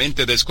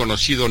previamente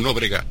desconocido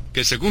Nóbrega,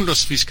 que según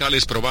los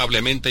fiscales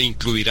probablemente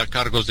incluirá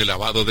cargos de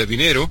lavado de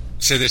dinero,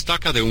 se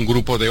destaca de un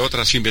grupo de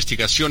otras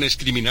investigaciones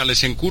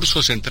criminales en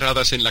curso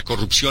centradas en la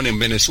corrupción en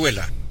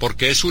Venezuela,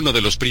 porque es uno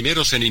de los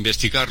primeros en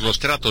investigar los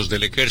tratos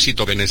del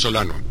ejército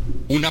venezolano,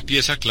 una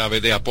pieza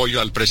clave de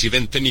apoyo al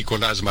presidente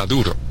Nicolás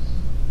Maduro.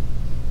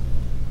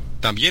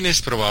 También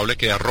es probable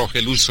que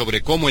arroje luz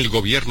sobre cómo el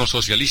gobierno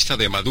socialista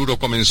de Maduro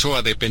comenzó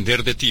a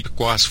depender de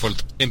TIPCO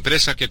Asphalt,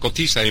 empresa que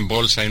cotiza en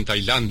bolsa en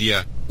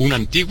Tailandia, un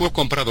antiguo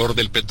comprador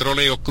del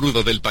petróleo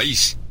crudo del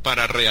país,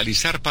 para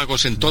realizar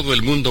pagos en todo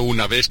el mundo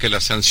una vez que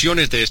las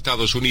sanciones de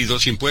Estados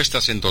Unidos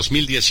impuestas en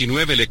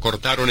 2019 le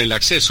cortaron el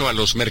acceso a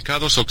los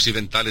mercados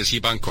occidentales y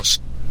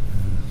bancos.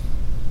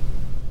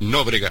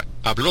 Nóbrega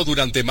habló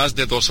durante más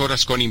de 2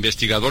 horas con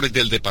investigadores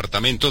del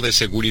Departamento de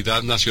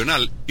Seguridad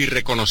Nacional, y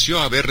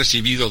reconoció haber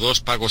recibido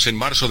 2 pagos en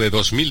marzo de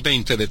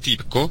 2020 de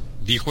TIPCO,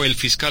 dijo el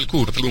fiscal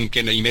Kurt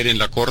Lunkenheimer en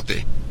la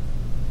corte.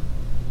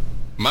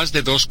 Más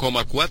de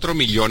 2,4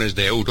 millones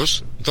de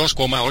euros,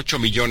 2,8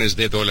 millones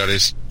de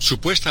dólares,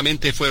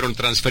 supuestamente fueron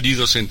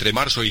transferidos entre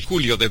marzo y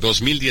julio de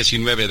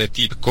 2019 de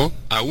TIPCO,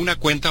 a una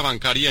cuenta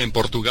bancaria en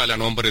Portugal a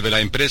nombre de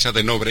la empresa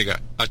de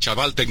Nóbrega,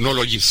 Achaval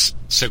Technologies,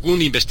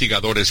 según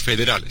investigadores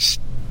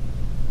federales.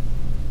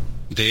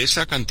 De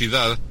esa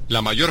cantidad,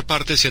 la mayor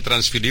parte se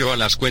transfirió a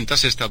las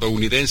cuentas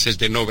estadounidenses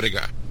de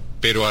Nóbrega,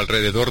 pero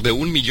alrededor de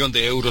 1 millón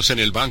de euros en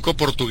el banco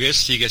portugués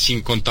sigue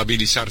sin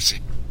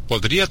contabilizarse.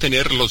 Podría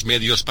tener los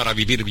medios para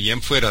vivir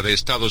bien fuera de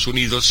Estados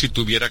Unidos si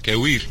tuviera que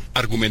huir,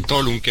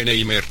 argumentó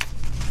Lunkenheimer.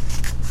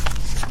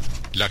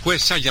 La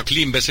jueza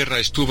Jacqueline Becerra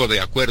estuvo de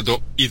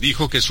acuerdo, y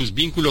dijo que sus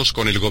vínculos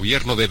con el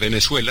gobierno de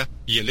Venezuela,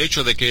 y el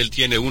hecho de que él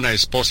tiene una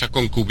esposa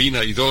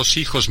concubina y 2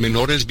 hijos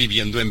menores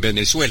viviendo en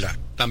Venezuela,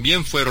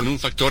 también fueron un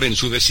factor en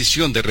su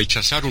decisión de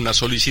rechazar una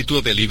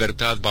solicitud de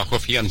libertad bajo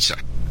fianza.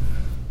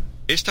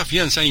 Esta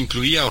fianza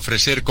incluía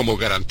ofrecer como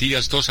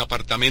garantías 2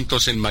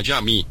 apartamentos en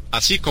Miami,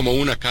 así como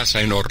una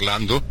casa en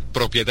Orlando,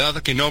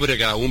 propiedad que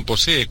Nóbrega aún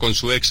posee con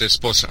su ex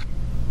esposa.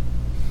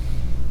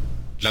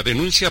 La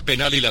denuncia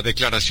penal y la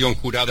declaración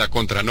jurada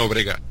contra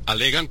Nóbrega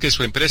alegan que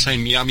su empresa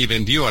en Miami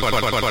vendió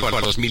a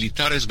los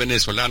militares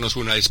venezolanos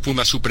una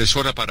espuma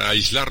supresora para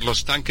aislar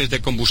los tanques de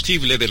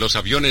combustible de los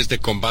aviones de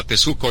combate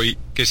Sukhoi,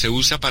 que se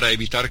usa para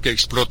evitar que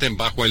exploten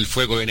bajo el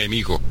fuego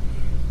enemigo.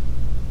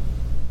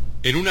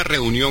 En una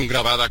reunión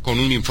grabada con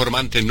un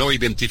informante no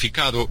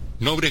identificado,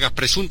 Nóbrega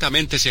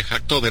presuntamente se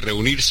jactó de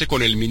reunirse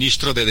con el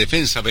ministro de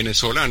Defensa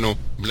venezolano,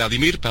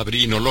 Vladimir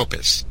Padrino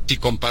López, y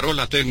comparó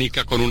la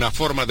técnica con una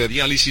forma de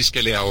diálisis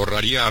que le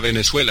ahorraría a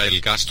Venezuela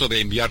el gasto de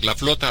enviar la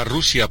flota a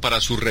Rusia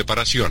para su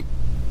reparación.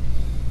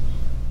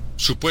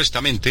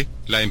 Supuestamente,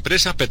 la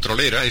empresa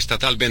petrolera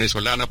estatal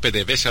venezolana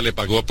PDVSA le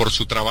pagó por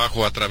su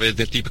trabajo a través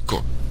de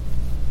TIPCO.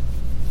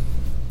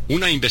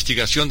 Una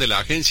investigación de la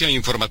agencia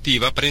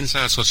informativa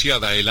Prensa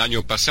Asociada el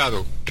año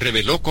pasado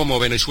reveló cómo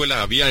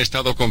Venezuela había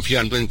estado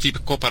confiando en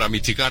TIPCO para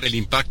mitigar el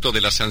impacto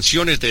de las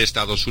sanciones de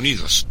Estados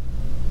Unidos.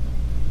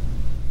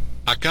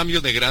 A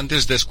cambio de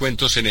grandes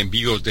descuentos en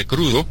envíos de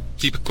crudo,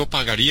 TIPCO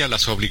pagaría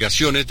las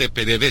obligaciones de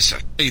PDVSA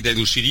y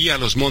deduciría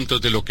los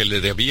montos de lo que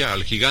le debía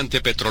al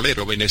gigante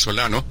petrolero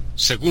venezolano,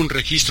 según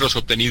registros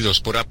obtenidos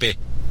por AP.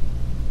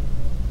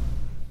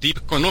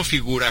 TIPCO no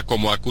figura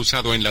como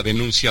acusado en la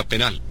denuncia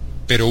penal,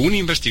 pero un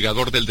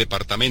investigador del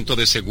Departamento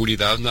de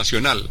Seguridad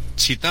Nacional,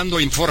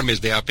 citando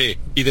informes de AP,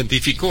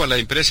 identificó a la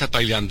empresa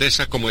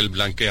tailandesa como el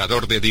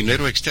blanqueador de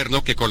dinero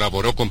externo que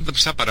colaboró con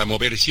PDVSA para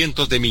mover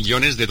cientos de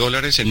millones de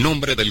dólares en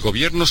nombre del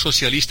gobierno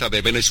socialista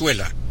de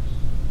Venezuela.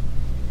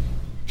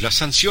 Las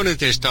sanciones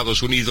de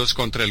Estados Unidos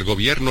contra el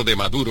gobierno de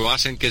Maduro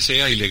hacen que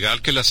sea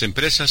ilegal que las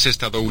empresas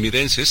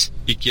estadounidenses,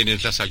 y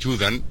quienes las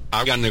ayudan,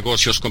 hagan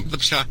negocios con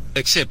PDVSA,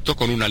 excepto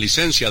con una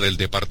licencia del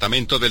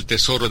Departamento del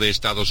Tesoro de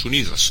Estados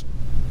Unidos.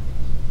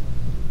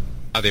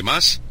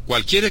 Además,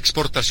 cualquier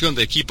exportación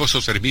de equipos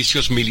o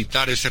servicios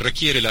militares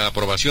requiere la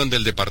aprobación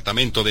del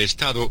Departamento de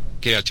Estado,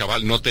 que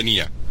Achaval no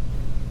tenía.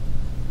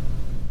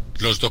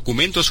 Los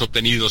documentos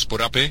obtenidos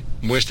por AP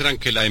muestran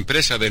que la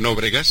empresa de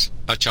Nóbregas,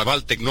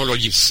 Achaval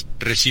Technologies,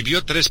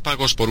 recibió 3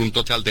 pagos por un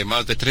total de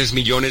más de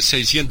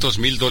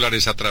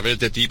 $3.600.000 a través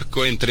de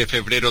TIBCO entre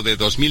febrero de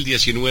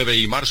 2019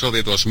 y marzo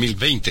de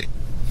 2020.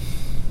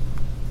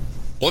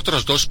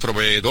 Otros 2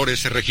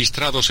 proveedores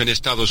registrados en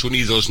Estados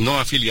Unidos no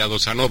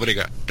afiliados a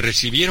Nóbrega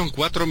recibieron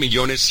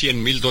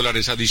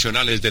 $4.100.000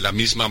 adicionales de la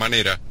misma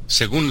manera,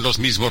 según los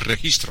mismos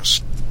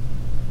registros.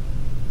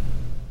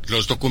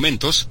 Los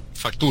documentos,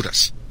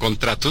 facturas,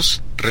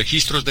 contratos,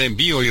 registros de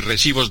envío y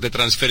recibos de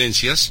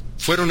transferencias,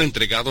 fueron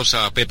entregados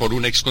a AP por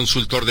un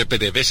exconsultor de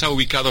PDVSA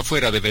ubicado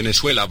fuera de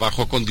Venezuela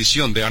bajo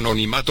condición de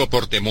anonimato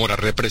por temor a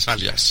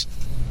represalias.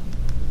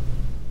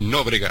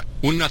 Nóbrega,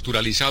 un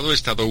naturalizado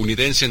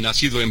estadounidense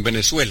nacido en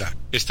Venezuela,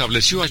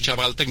 estableció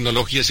Achaval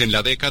Technologies en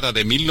la década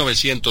de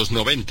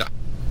 1990.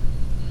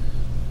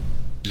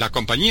 La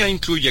compañía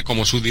incluye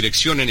como su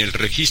dirección en el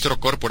registro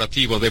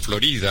corporativo de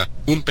Florida,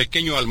 un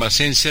pequeño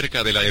almacén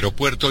cerca del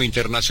Aeropuerto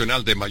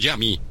Internacional de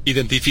Miami,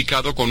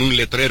 identificado con un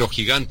letrero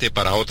gigante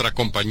para otra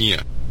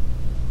compañía.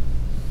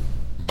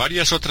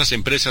 Varias otras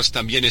empresas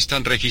también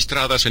están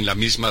registradas en la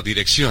misma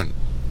dirección.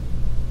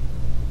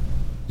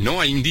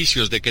 No hay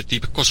indicios de que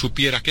TIBCO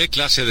supiera qué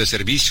clase de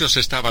servicios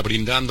estaba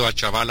brindando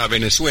Achaval a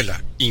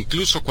Venezuela,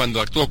 incluso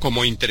cuando actuó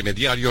como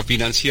intermediario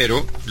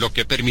financiero, lo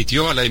que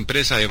permitió a la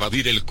empresa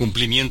evadir el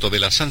cumplimiento de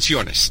las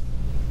sanciones.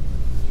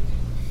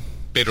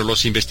 Pero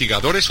los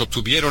investigadores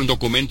obtuvieron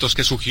documentos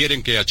que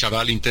sugieren que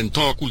Achaval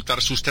intentó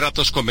ocultar sus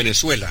tratos con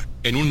Venezuela,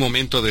 en un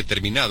momento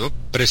determinado,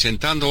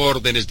 presentando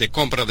órdenes de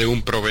compra de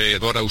un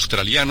proveedor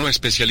australiano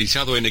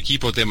especializado en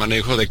equipos de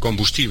manejo de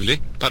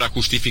combustible, para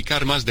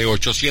justificar más de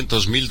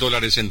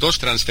 $800.000 en 2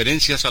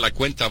 transferencias a la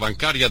cuenta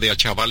bancaria de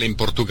Achaval en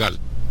Portugal.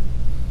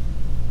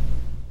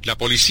 La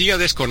policía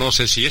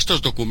desconoce si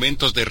estos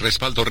documentos de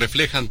respaldo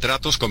reflejan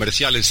tratos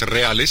comerciales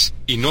reales,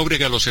 y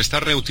Nóbrega los está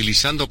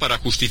reutilizando para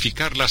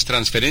justificar las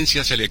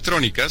transferencias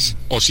electrónicas,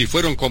 o si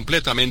fueron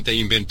completamente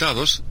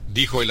inventados,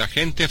 dijo el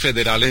agente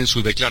federal en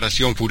su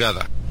declaración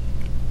jurada.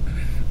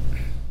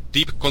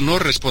 TIBCO no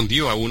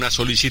respondió a una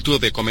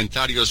solicitud de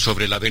comentarios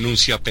sobre la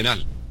denuncia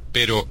penal,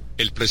 pero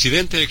el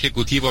presidente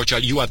ejecutivo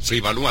Chayuat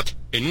Rivaluat,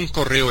 en un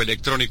correo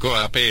electrónico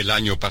a AP el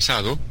año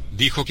pasado,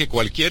 dijo que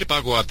cualquier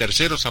pago a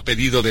terceros a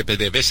pedido de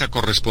PDVSA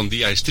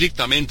correspondía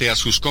estrictamente a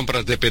sus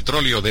compras de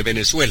petróleo de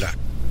Venezuela.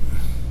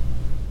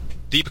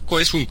 TIBCO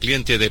es un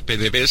cliente de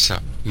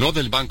PDVSA, no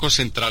del Banco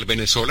Central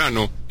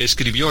Venezolano,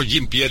 escribió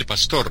Jean-Pierre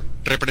Pastor,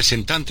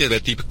 representante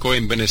de TIBCO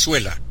en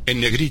Venezuela,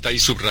 en negrita y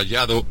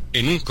subrayado,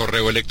 en un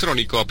correo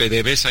electrónico a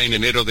PDVSA en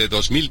enero de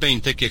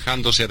 2020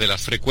 quejándose de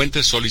las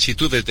frecuentes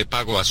solicitudes de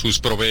pago a sus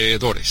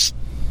proveedores.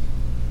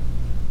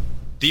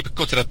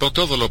 TIBCO trató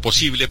todo lo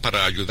posible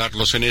para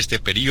ayudarlos en este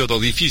periodo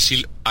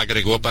difícil,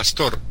 agregó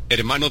Pastor,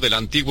 hermano del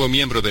antiguo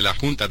miembro de la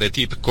junta de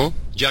TIBCO,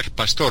 Jack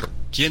Pastor,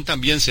 quien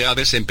también se ha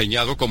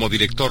desempeñado como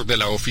director de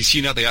la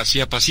Oficina de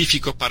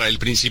Asia-Pacífico para el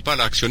principal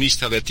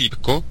accionista de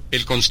TIBCO,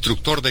 el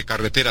constructor de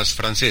carreteras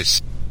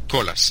francés,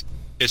 Colas.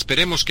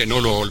 Esperemos que no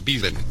lo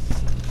olviden.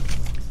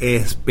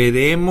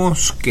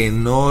 Esperemos que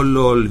no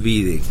lo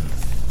olviden.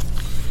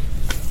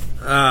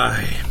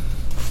 Ay...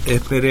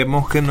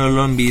 Esperemos que no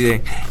lo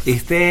olviden.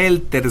 Este es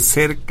el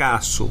tercer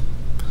caso,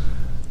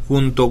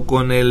 junto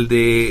con el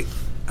de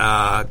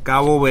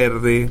Cabo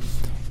Verde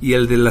y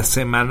el de la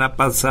semana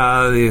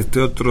pasada de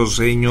este otro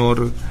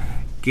señor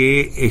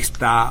que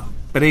está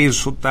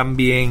preso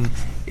también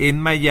en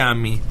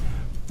Miami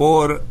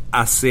por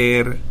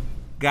hacer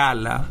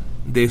gala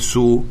de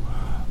su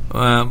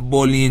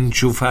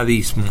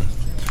bolinchufadismo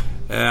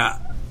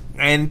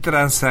en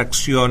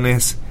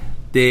transacciones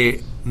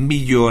de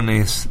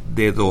millones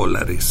de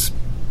dólares.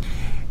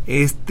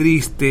 Es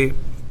triste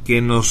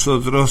que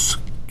nosotros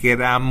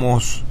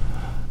queramos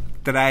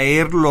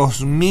traer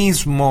los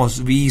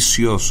mismos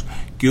vicios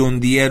que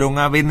hundieron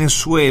a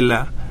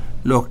Venezuela,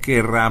 los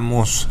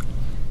querramos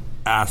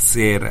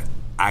hacer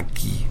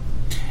aquí.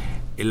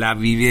 La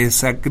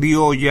viveza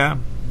criolla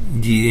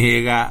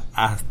llega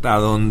hasta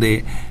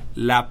donde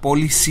la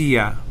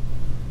policía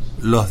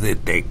los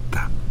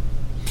detecta.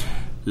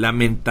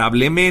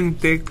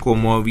 Lamentablemente,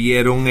 como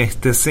vieron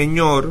este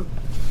señor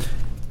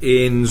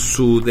en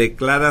su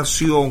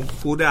declaración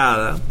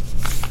jurada,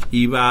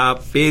 iba a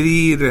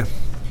pedir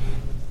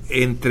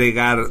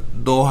entregar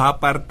 2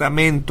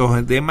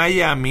 apartamentos de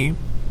Miami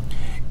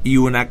y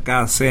una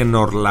casa en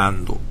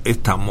Orlando.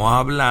 Estamos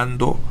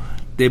hablando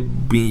de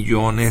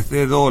millones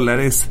de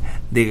dólares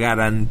de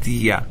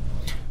garantía,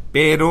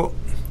 pero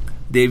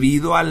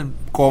debido al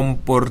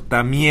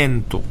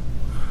comportamiento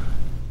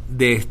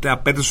de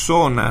esta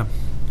persona,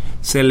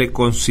 se le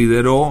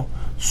consideró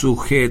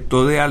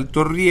sujeto de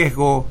alto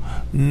riesgo,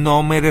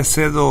 no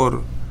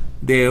merecedor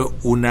de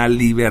una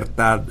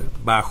libertad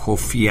bajo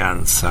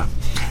fianza.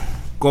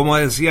 Como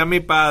decía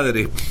mi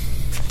padre,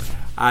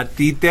 a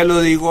ti te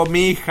lo digo,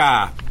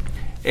 mija,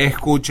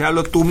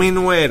 escúchalo tú, mi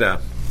nuera,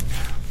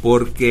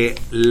 porque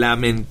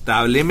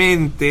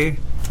lamentablemente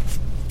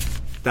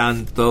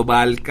tanto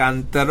va el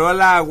cántaro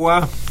al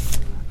agua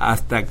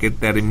hasta que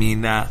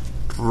termina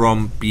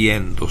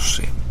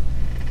rompiéndose.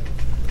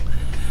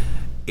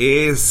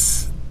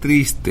 Es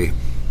triste,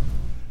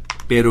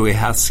 pero es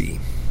así.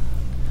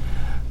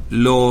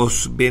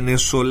 Los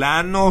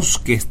venezolanos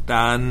que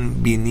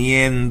están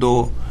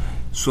viniendo,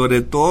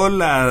 sobre todo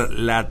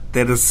la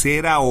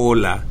tercera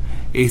ola,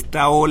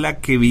 esta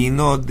ola que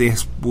vino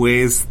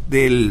después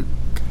del,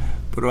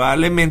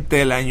 probablemente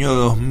del año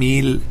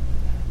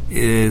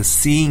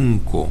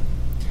 2005,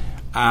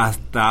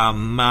 hasta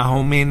más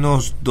o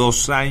menos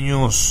 2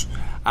 años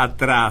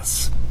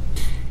atrás,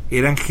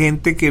 eran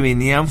gente que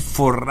venían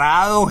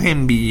forrados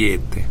en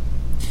billete,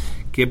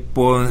 que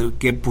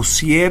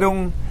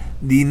pusieron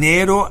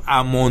dinero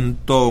a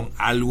montón.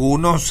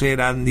 Algunos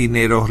eran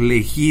dineros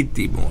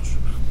legítimos,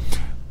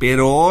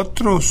 pero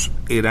otros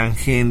eran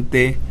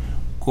gente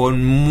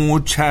con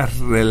muchas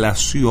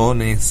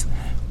relaciones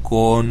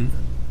con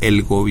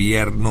el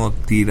gobierno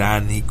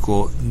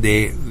tiránico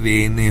de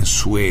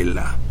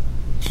Venezuela.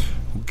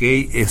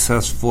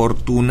 Esas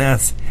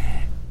fortunas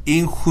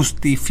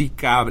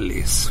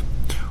injustificables,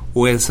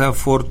 o esas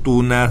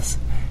fortunas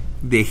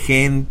de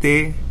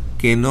gente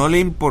que no le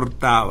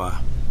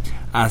importaba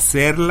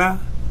hacerla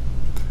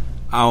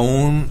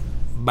aún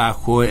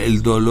bajo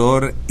el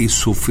dolor y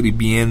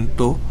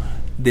sufrimiento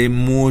de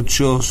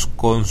muchos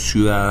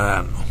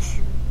conciudadanos.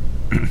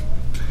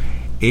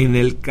 En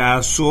el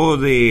caso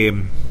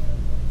de,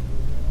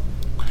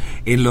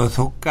 en los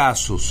dos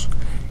casos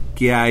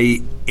que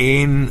hay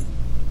en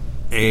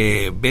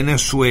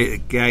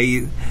Venezuela, que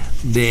hay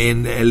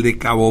el de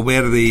Cabo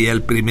Verde y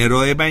el primero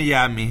de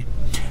Miami,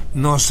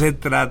 no se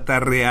trata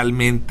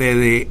realmente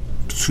de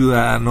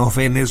ciudadanos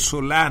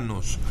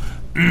venezolanos.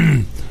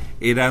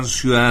 Eran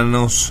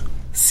ciudadanos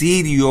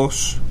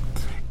sirios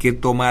que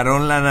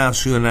tomaron la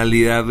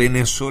nacionalidad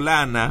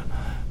venezolana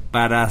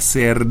para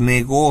hacer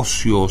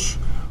negocios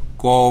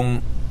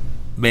con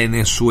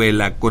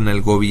Venezuela, con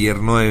el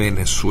gobierno de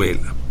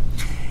Venezuela.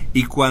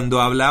 Y cuando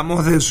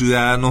hablamos de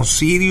ciudadanos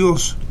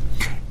sirios,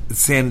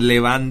 se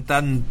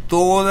levantan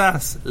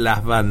todas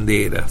las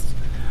banderas,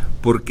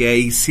 porque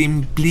ahí se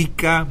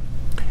implica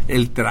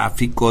el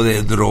tráfico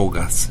de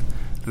drogas.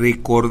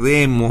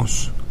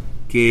 Recordemos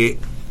que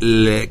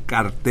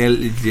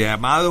el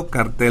llamado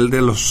Cartel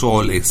de los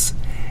Soles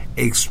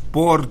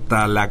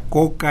exporta la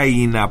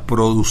cocaína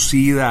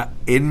producida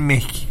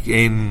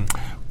en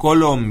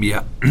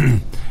Colombia,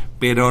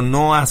 pero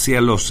no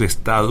hacia los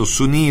Estados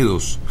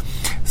Unidos,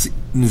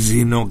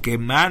 sino que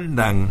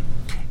mandan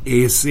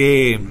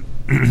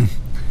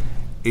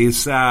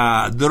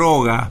esa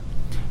droga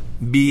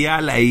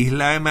vía la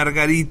isla de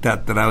Margarita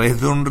a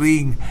través de un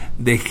ring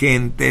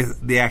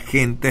de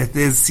agentes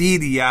de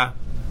Siria,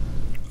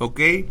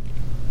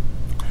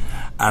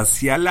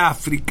 hacia el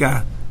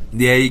África.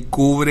 De ahí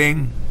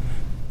cubren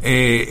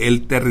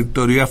el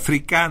territorio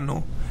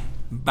africano,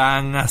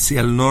 van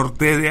hacia el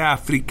norte de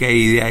África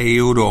y de ahí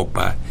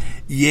Europa.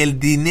 Y el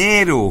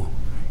dinero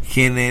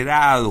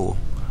generado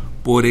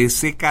por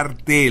ese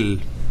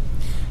cartel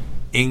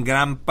en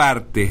gran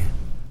parte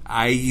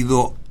ha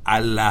ido a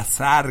las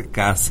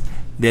arcas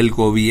del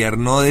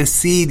gobierno de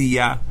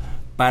Siria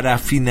para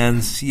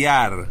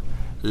financiar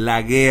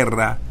la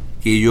guerra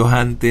que ellos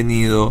han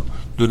tenido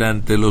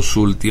durante los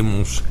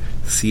últimos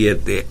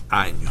 7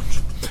 años.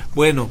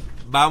 Bueno,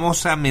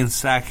 vamos a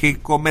mensajes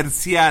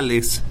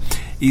comerciales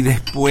y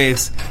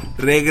después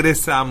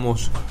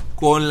regresamos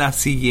con la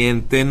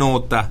siguiente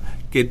nota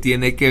que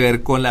tiene que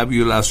ver con la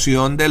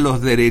violación de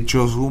los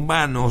derechos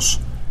humanos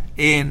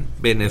en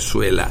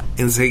Venezuela.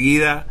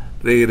 Enseguida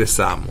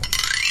regresamos.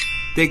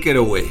 Take it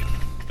away.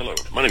 Hello,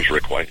 my name is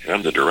Rick White, and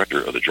I'm the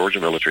director of the Georgia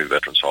Military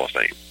Veterans Hall of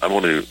Fame. I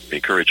want to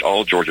encourage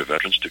all Georgia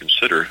veterans to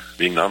consider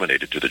being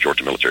nominated to the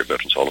Georgia Military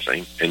Veterans Hall of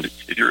Fame. And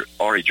if you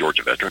are a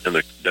Georgia veteran, and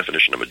the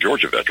definition of a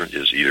Georgia veteran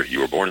is either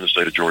you were born in the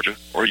state of Georgia,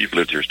 or you've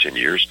lived here 10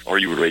 years, or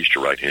you were raised to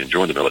right hand,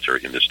 joined the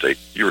military in this state,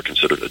 you are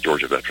considered a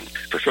Georgia veteran.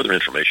 For further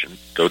information,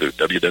 go to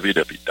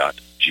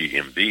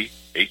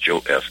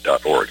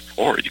www.gmbhof.org,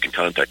 or you can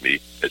contact me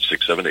at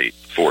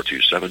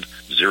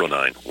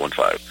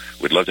 678-427-0915.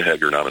 We'd love to have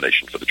your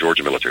nomination for the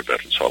Georgia Military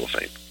Veterans Hall of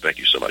Fame. Thank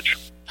you so much.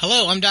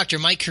 Hello, I'm Dr.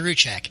 Mike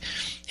Karuchak.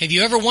 Have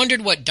you ever wondered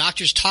what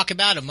doctors talk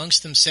about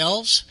amongst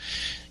themselves?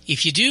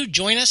 If you do,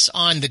 join us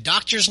on the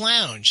Doctor's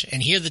Lounge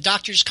and hear the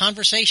doctors'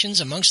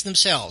 conversations amongst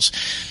themselves.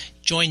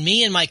 Join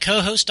me and my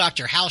co-host,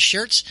 Dr. Hal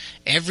Schertz,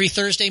 every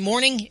Thursday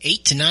morning,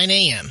 8 to 9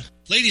 a.m.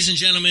 Ladies and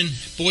gentlemen,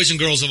 boys and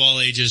girls of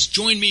all ages,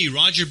 join me,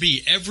 Roger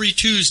B., every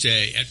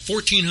Tuesday at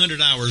 1400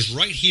 hours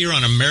right here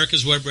on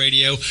America's Web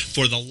Radio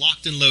for the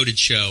Locked and Loaded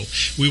Show.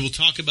 We will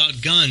talk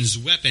about guns,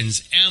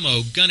 weapons,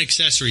 ammo, gun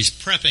accessories,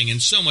 prepping,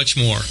 and so much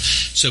more.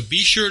 So be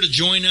sure to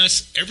join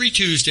us every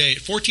Tuesday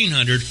at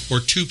 1400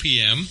 or 2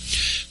 p.m.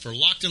 for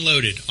Locked and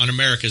Loaded on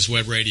America's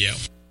Web Radio.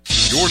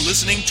 You're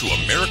listening to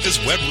America's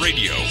Web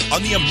Radio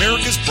on the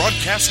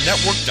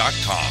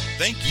AmericasBroadcastNetwork.com.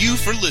 Thank you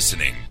for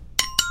listening.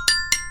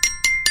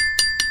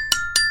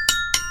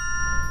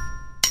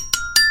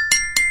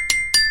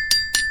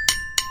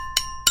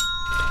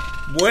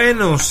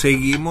 Bueno,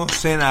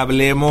 seguimos en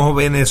Hablemos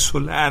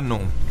Venezolano.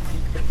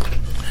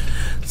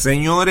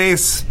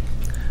 Señores,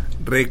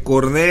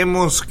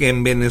 Recordemos que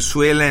en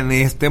Venezuela en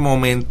este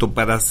momento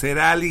para ser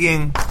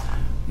alguien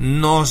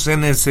no se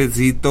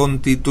necesita un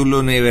título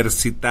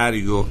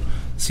universitario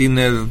sin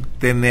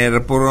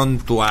tener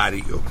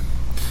prontuario.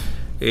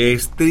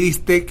 Es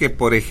triste que,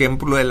 por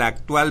ejemplo, el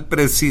actual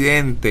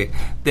presidente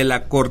de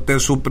la Corte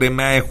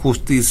Suprema de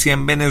Justicia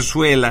en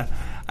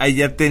Venezuela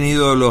haya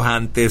tenido los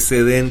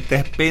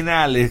antecedentes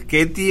penales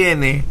que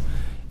tiene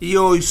y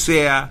hoy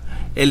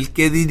sea el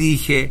que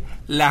dirige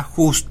la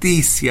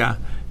justicia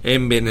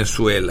en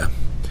Venezuela.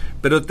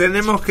 Pero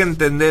tenemos que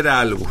entender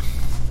algo.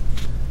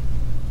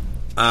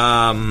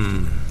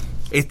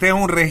 Este es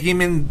un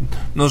régimen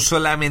no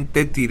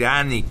solamente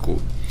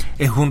tiránico,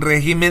 es un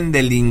régimen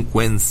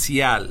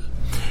delincuencial.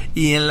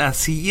 Y en la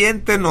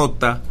siguiente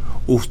nota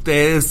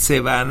ustedes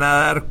se van a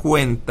dar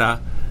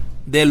cuenta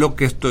de lo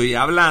que estoy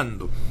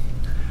hablando.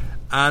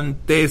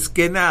 Antes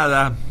que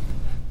nada,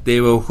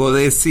 debo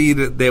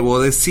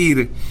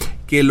decir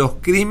que los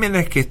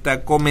crímenes que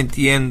está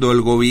cometiendo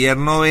el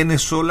gobierno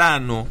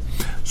venezolano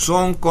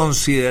son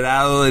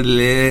considerados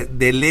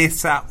de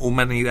lesa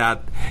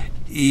humanidad,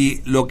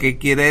 y lo que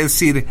quiere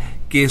decir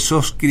que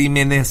esos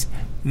crímenes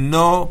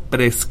no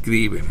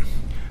prescriben.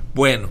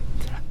 Bueno,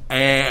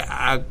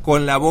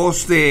 con la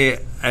voz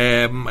de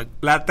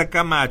Plata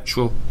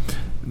Camacho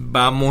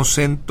vamos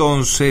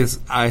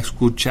entonces a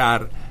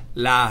escuchar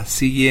la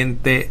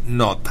siguiente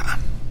nota.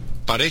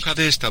 Pareja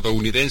de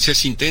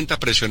estadounidenses intenta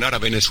presionar a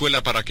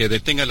Venezuela para que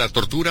detenga la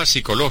tortura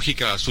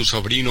psicológica a su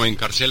sobrino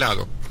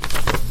encarcelado.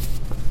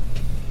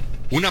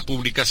 Una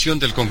publicación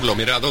del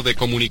conglomerado de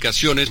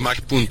comunicaciones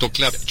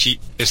Mag.Club,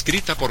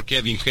 escrita por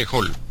Kevin G.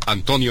 Hall,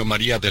 Antonio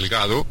María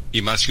Delgado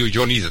y Matthew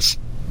Jones.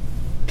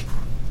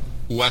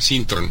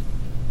 Washington.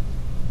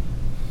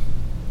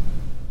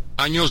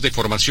 Años de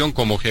formación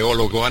como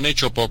geólogo han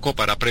hecho poco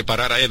para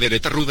preparar a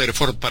Everett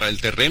Rutherford para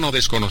el terreno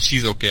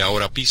desconocido que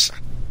ahora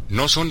pisa.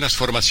 No son las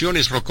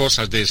formaciones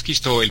rocosas de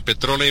esquisto o el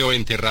petróleo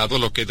enterrado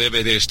lo que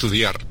debe de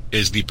estudiar,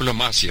 es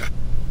diplomacia.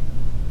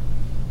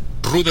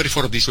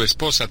 Rutherford y su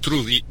esposa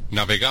Trudy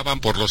navegaban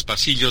por los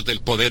pasillos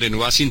del poder en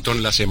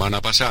Washington la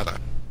semana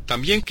pasada.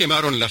 También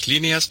quemaron las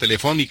líneas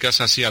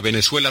telefónicas hacia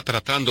Venezuela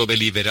tratando de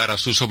liberar a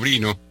su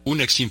sobrino,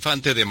 un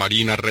exinfante de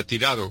marina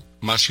retirado,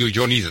 Matthew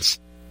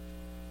Jones.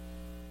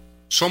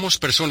 Somos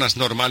personas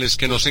normales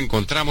que nos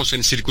encontramos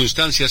en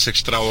circunstancias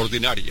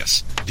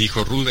extraordinarias,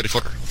 dijo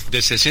Rutherford,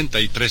 de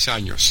 63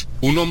 años,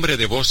 un hombre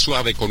de voz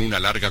suave con una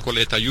larga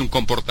coleta y un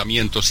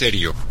comportamiento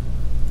serio.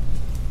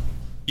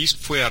 Is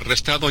fue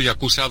arrestado y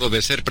acusado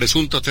de ser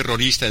presunto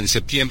terrorista en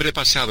septiembre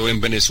pasado en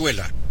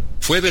Venezuela.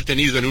 Fue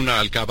detenido en una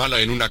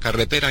alcabala en una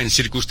carretera en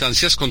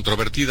circunstancias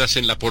controvertidas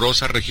en la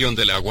porosa región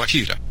de La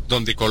Guajira,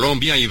 donde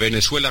Colombia y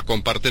Venezuela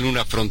comparten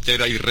una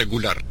frontera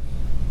irregular.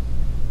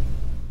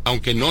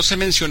 Aunque no se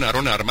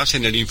mencionaron armas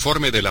en el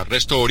informe del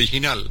arresto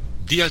original,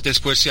 días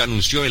después se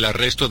anunció el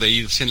arresto de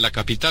Is en la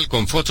capital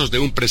con fotos de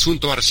un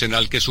presunto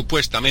arsenal que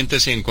supuestamente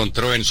se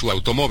encontró en su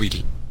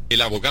automóvil.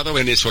 El abogado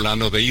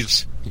venezolano de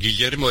Is,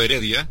 Guillermo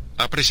Heredia,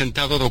 ha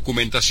presentado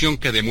documentación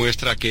que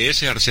demuestra que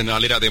ese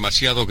arsenal era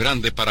demasiado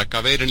grande para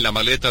caber en la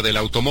maleta del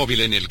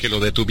automóvil en el que lo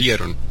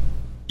detuvieron.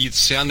 Is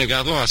se ha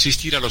negado a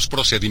asistir a los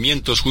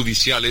procedimientos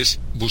judiciales,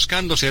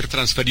 buscando ser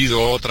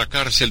transferido a otra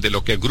cárcel de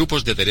lo que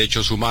grupos de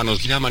derechos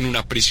humanos llaman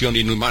una prisión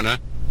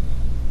inhumana.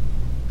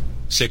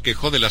 Se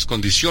quejó de las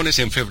condiciones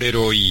en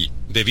febrero y,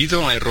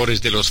 debido a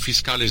errores de los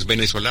fiscales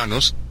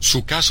venezolanos,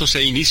 su caso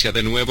se inicia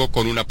de nuevo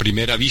con una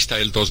primera vista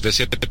el 2 de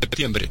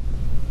septiembre.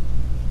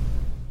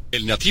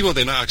 El nativo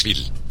de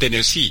Knoxville,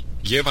 Tennessee,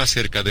 lleva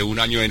cerca de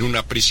un año en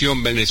una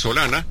prisión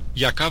venezolana,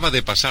 y acaba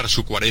de pasar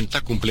su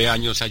 40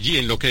 cumpleaños allí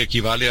en lo que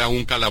equivale a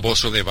un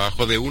calabozo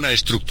debajo de una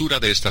estructura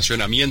de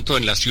estacionamiento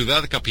en la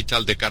ciudad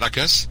capital de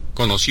Caracas,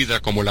 conocida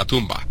como La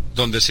Tumba,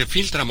 donde se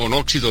filtra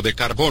monóxido de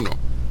carbono.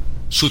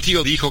 Su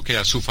tío dijo que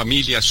a su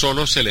familia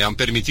solo se le han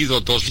permitido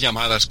 2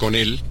 llamadas con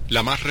él,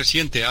 la más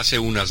reciente hace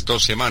unas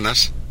 2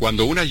 semanas,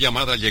 cuando una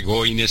llamada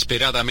llegó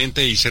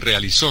inesperadamente y se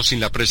realizó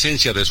sin la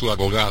presencia de su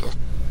abogado.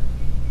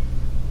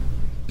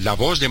 La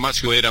voz de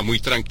Matthew era muy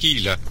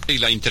tranquila, y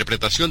la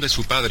interpretación de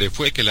su padre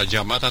fue que la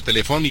llamada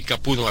telefónica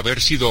pudo haber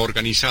sido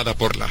organizada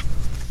por la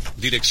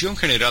Dirección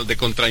General de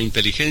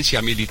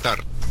Contrainteligencia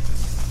Militar.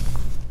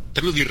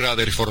 Trudy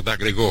Rutherford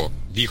agregó,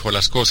 dijo: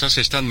 las cosas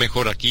están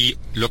mejor aquí,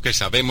 lo que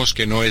sabemos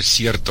que no es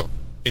cierto.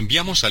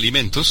 Enviamos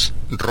alimentos,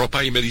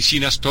 ropa y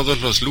medicinas todos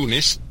los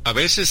lunes, a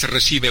veces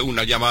recibe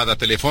una llamada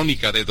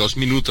telefónica de 2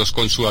 minutos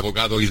con su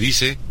abogado y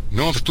dice,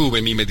 no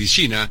obtuve mi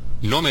medicina,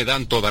 no me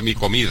dan toda mi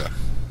comida.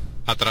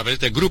 A través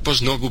de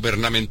grupos no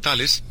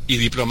gubernamentales y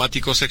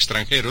diplomáticos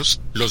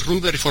extranjeros, los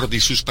Rutherford y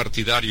sus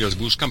partidarios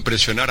buscan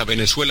presionar a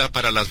Venezuela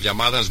para las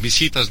llamadas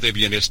visitas de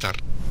bienestar.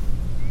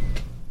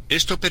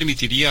 Esto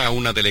permitiría a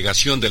una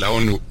delegación de la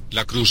ONU,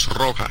 la Cruz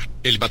Roja,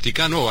 el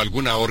Vaticano o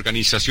alguna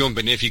organización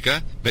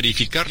benéfica,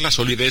 verificar la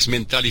solidez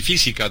mental y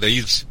física de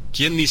Is,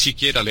 quien ni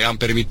siquiera le han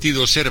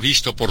permitido ser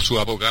visto por su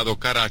abogado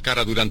cara a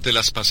cara durante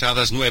las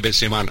pasadas 9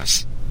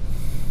 semanas.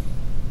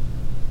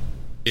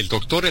 El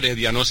doctor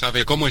Heredia no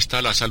sabe cómo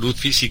está la salud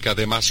física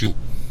de Matthew.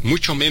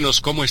 mucho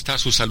menos cómo está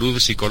su salud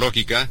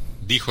psicológica,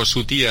 dijo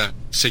su tía,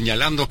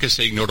 señalando que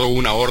se ignoró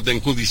una orden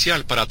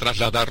judicial para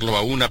trasladarlo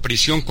a una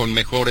prisión con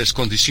mejores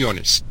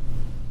condiciones.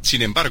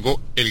 Sin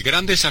embargo, el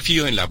gran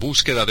desafío en la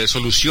búsqueda de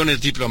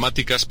soluciones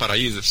diplomáticas para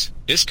IDS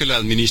es que la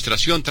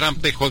administración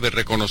Trump dejó de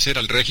reconocer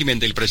al régimen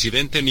del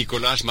presidente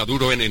Nicolás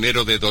Maduro en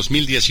enero de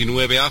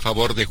 2019 a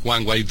favor de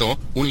Juan Guaidó,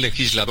 un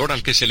legislador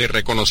al que se le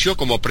reconoció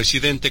como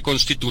presidente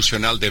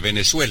constitucional de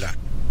Venezuela.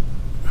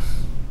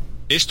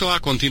 Esto ha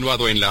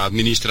continuado en la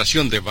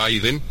administración de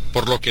Biden,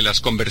 por lo que las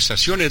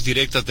conversaciones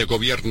directas de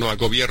gobierno a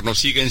gobierno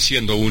siguen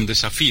siendo un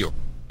desafío.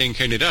 En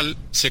general,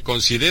 se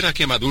considera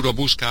que Maduro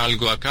busca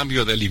algo a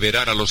cambio de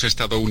liberar a los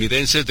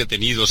estadounidenses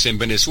detenidos en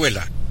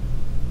Venezuela.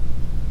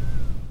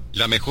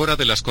 La mejora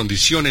de las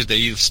condiciones de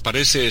IDS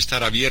parece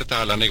estar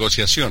abierta a la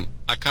negociación,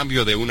 a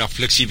cambio de una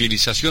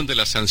flexibilización de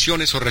las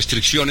sanciones o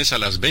restricciones a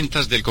las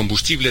ventas del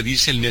combustible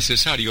diésel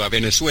necesario a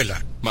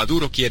Venezuela.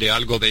 Maduro quiere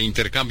algo de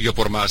intercambio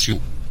por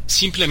Maciú.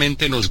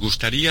 Simplemente nos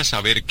gustaría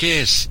saber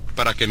qué es,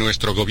 para que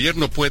nuestro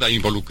gobierno pueda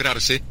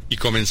involucrarse, y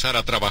comenzar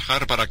a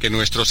trabajar para que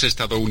nuestros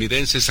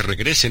estadounidenses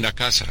regresen a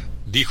casa,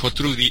 dijo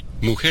Trudy,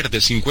 mujer de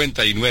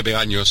 59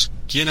 años,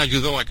 quien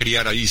ayudó a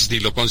criar a IDS y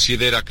lo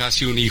considera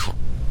casi un hijo.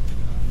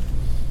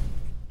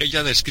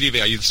 Ella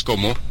describe a IDS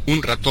como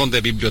un ratón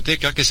de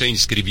biblioteca que se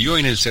inscribió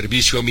en el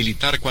servicio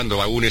militar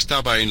cuando aún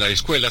estaba en la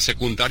escuela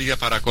secundaria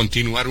para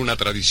continuar una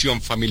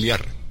tradición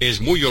familiar. Es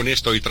muy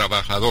honesto y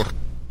trabajador.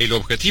 El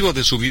objetivo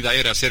de su vida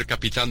era ser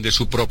capitán de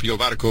su propio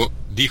barco,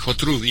 dijo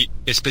Trudy,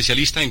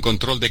 especialista en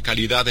control de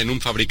calidad en un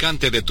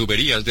fabricante de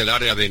tuberías del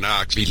área de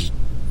Knoxville.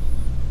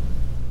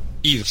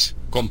 IDS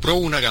compró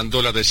una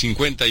gandola de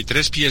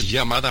 53 pies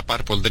llamada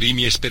Purple Dream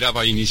y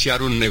esperaba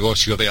iniciar un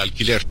negocio de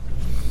alquiler.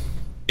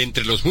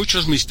 Entre los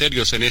muchos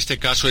misterios en este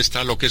caso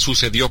está lo que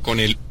sucedió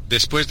con él,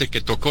 después de que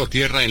tocó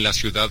tierra en la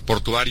ciudad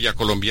portuaria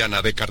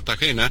colombiana de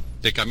Cartagena,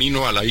 de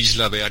camino a la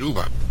isla de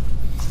Aruba.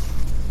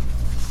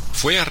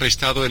 Fue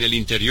arrestado en el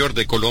interior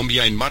de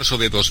Colombia en marzo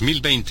de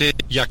 2020,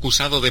 y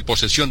acusado de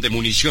posesión de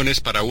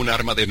municiones para un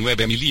arma de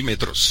 9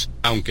 milímetros,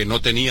 aunque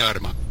no tenía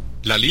arma.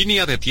 La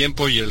línea de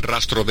tiempo y el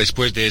rastro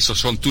después de eso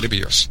son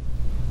turbios.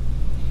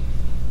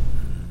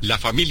 La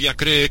familia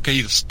cree que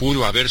IDS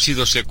pudo haber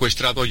sido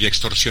secuestrado y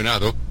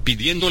extorsionado,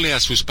 pidiéndole a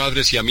sus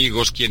padres y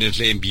amigos quienes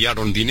le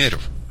enviaron dinero.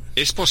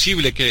 Es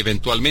posible que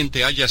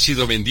eventualmente haya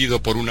sido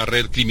vendido por una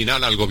red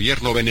criminal al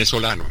gobierno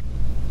venezolano.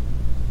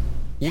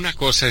 Una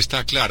cosa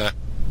está clara.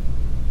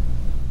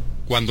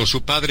 Cuando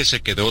su padre se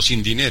quedó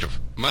sin dinero,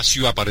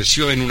 Maciú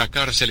apareció en una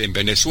cárcel en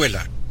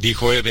Venezuela,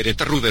 dijo Everett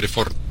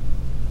Rutherford.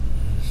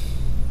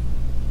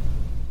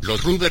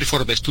 Los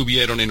Rutherford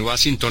estuvieron en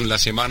Washington la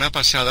semana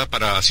pasada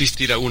para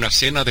asistir a una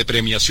cena de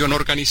premiación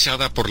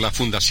organizada por la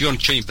Fundación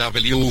James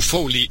W.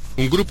 Foley,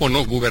 un grupo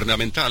no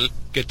gubernamental,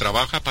 que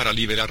trabaja para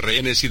liberar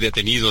rehenes y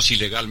detenidos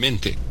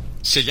ilegalmente.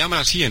 Se llama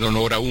así en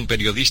honor a un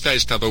periodista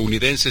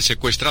estadounidense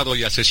secuestrado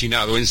y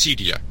asesinado en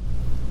Siria.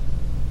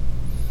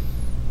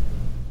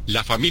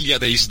 La familia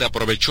de IDS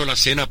aprovechó la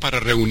cena para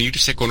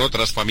reunirse con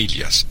otras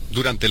familias.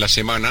 Durante la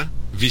semana,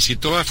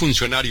 visitó a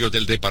funcionarios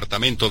del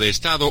Departamento de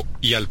Estado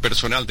y al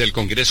personal del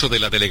Congreso de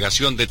la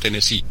Delegación de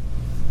Tennessee.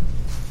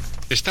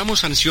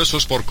 Estamos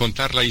ansiosos por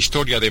contar la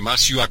historia de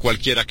Maciú a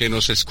cualquiera que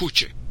nos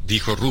escuche,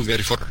 dijo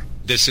Rutherford,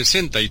 de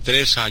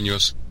 63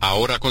 años,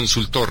 ahora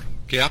consultor,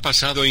 que ha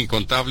pasado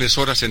incontables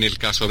horas en el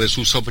caso de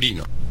su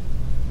sobrino.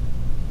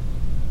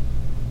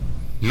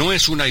 No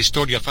es una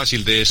historia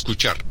fácil de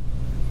escuchar.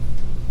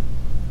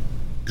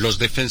 Los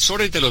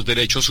defensores de los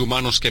derechos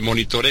humanos que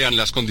monitorean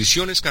las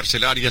condiciones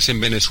carcelarias en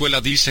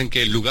Venezuela dicen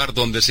que el lugar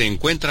donde se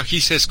encuentra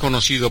Gis es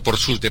conocido por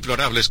sus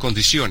deplorables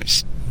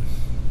condiciones.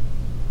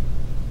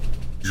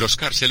 Los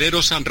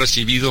carceleros han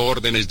recibido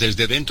órdenes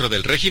desde dentro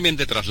del régimen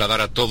de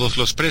trasladar a todos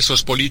los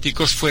presos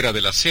políticos fuera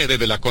de la sede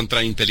de la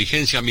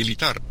contrainteligencia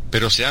militar,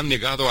 pero se han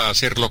negado a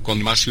hacerlo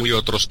con Maciú y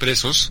otros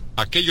presos,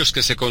 aquellos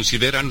que se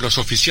consideran los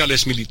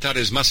oficiales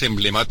militares más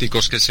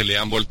emblemáticos que se le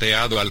han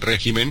volteado al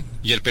régimen,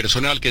 y el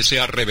personal que se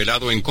ha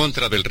rebelado en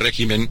contra del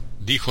régimen,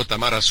 dijo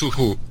Tamara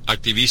Suju,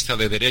 activista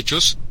de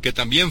derechos, que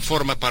también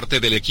forma parte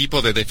del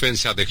equipo de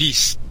defensa de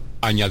Gis.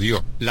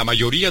 Añadió, la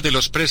mayoría de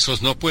los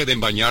presos no pueden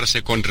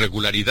bañarse con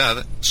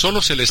regularidad,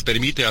 solo se les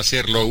permite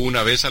hacerlo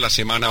una vez a la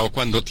semana o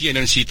cuando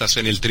tienen citas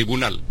en el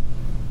tribunal.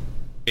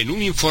 En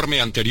un informe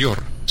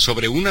anterior,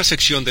 sobre una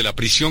sección de la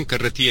prisión que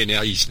retiene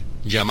a IDS,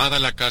 llamada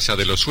la Casa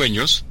de los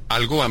Sueños,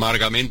 algo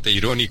amargamente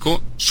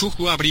irónico,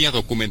 Suju habría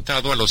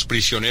documentado a los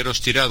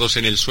prisioneros tirados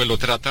en el suelo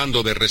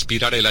tratando de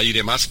respirar el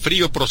aire más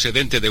frío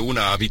procedente de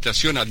una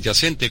habitación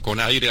adyacente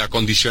con aire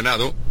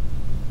acondicionado.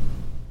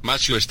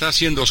 Maciú está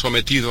siendo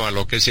sometido a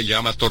lo que se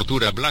llama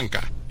tortura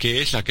blanca,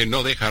 que es la que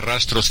no deja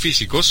rastros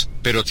físicos,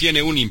 pero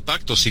tiene un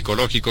impacto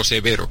psicológico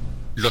severo.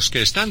 Los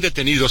que están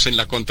detenidos en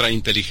la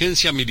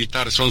contrainteligencia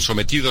militar son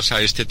sometidos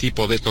a este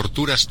tipo de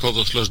torturas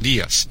todos los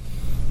días.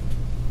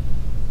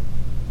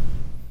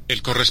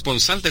 El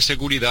corresponsal de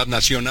Seguridad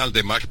Nacional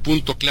de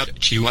Clark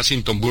y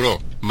Washington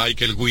Bureau,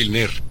 Michael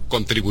Wilner,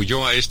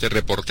 contribuyó a este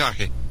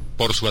reportaje.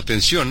 Por su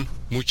atención,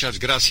 muchas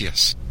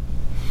gracias.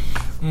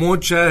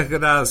 Muchas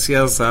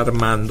gracias,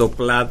 Armando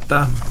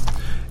Plata.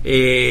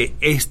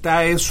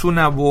 Esta es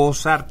una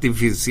voz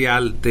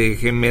artificial,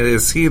 déjenme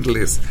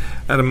decirles.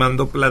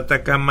 Armando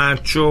Plata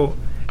Camacho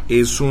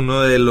es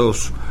uno de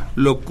los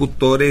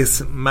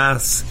locutores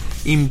más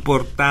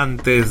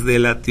importantes de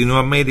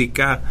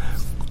Latinoamérica.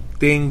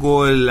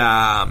 Tengo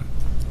la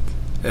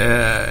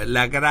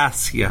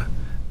gracia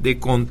de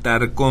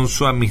contar con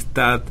su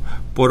amistad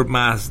por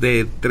más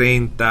de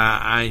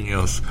 30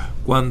 años,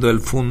 cuando él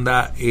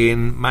funda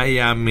en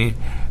Miami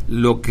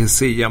lo que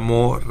se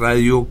llamó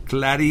Radio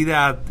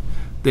Claridad,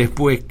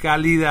 después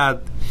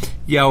Calidad,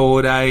 y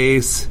ahora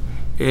es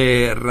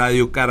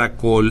Radio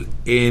Caracol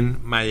en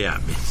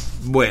Miami.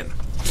 Bueno,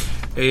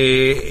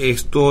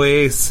 esto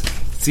es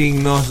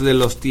signos de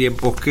los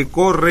tiempos que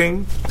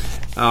corren.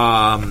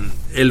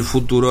 El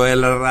futuro de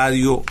la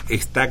radio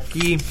está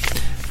aquí.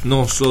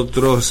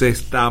 Nosotros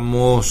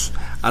estamos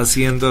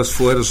haciendo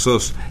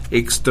esfuerzos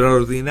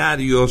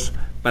extraordinarios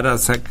para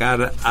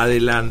sacar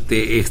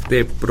adelante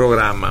este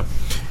programa.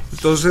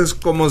 Entonces,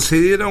 como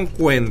se dieron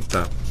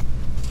cuenta,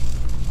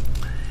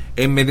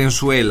 en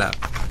Venezuela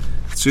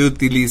se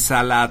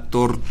utiliza la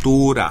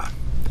tortura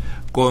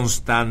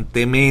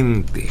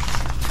constantemente,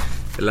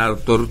 la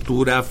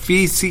tortura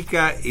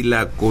física y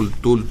la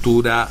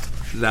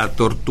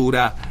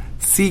tortura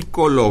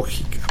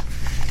psicológica.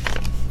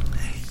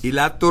 Y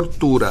la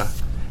tortura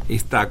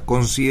está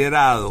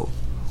considerado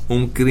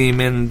un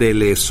crimen de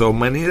lesa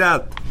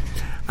humanidad.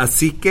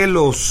 Así que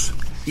los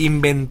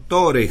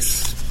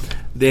inventores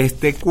de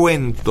este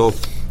cuento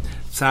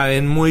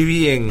saben muy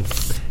bien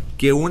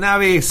que una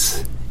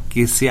vez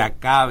que se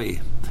acabe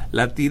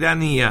la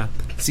tiranía,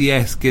 si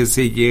es que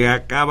se llega a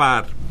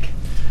acabar,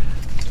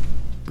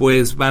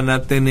 pues van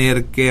a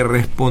tener que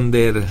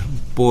responder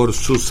por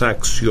sus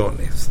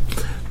acciones.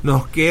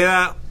 Nos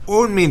queda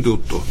un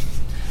minuto.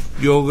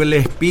 Yo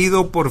les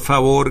pido por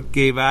favor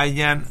que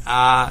vayan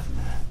a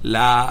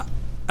la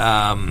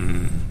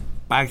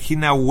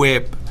página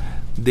web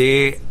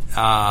de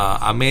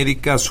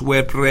America's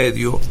Web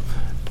Radio,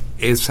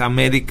 es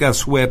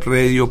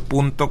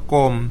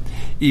americaswebradio.com,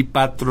 y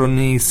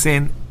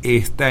patronicen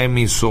esta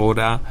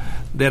emisora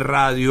de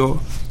radio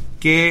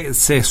que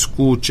se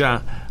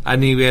escucha a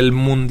nivel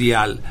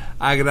mundial.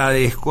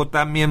 Agradezco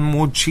también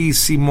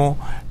muchísimo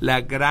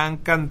la gran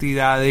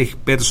cantidad de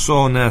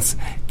personas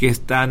que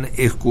están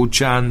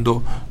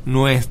escuchando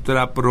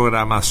nuestra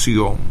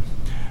programación.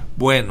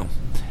 Bueno,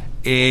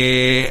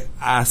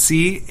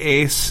 así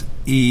es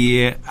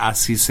y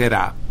así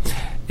será.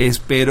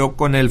 Espero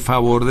con el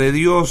favor de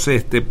Dios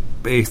este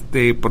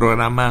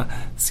programa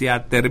se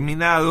ha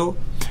terminado.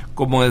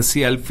 Como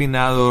decía el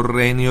finado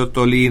Renio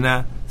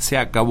Tolina, se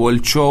acabó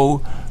el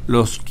show.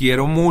 Los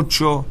quiero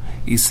mucho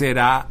y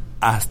será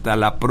hasta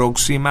la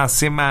próxima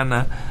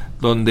semana,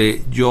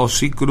 donde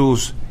Josie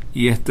Cruz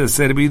y este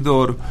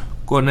servidor,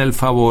 con el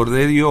favor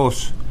de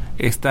Dios,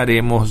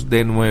 estaremos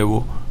de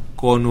nuevo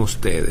con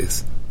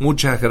ustedes.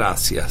 Muchas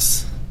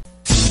gracias.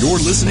 You're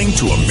listening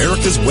to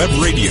America's Web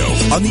Radio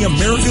on the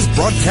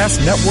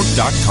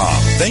AmericasBroadcastNetwork.com.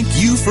 Thank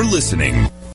you for listening.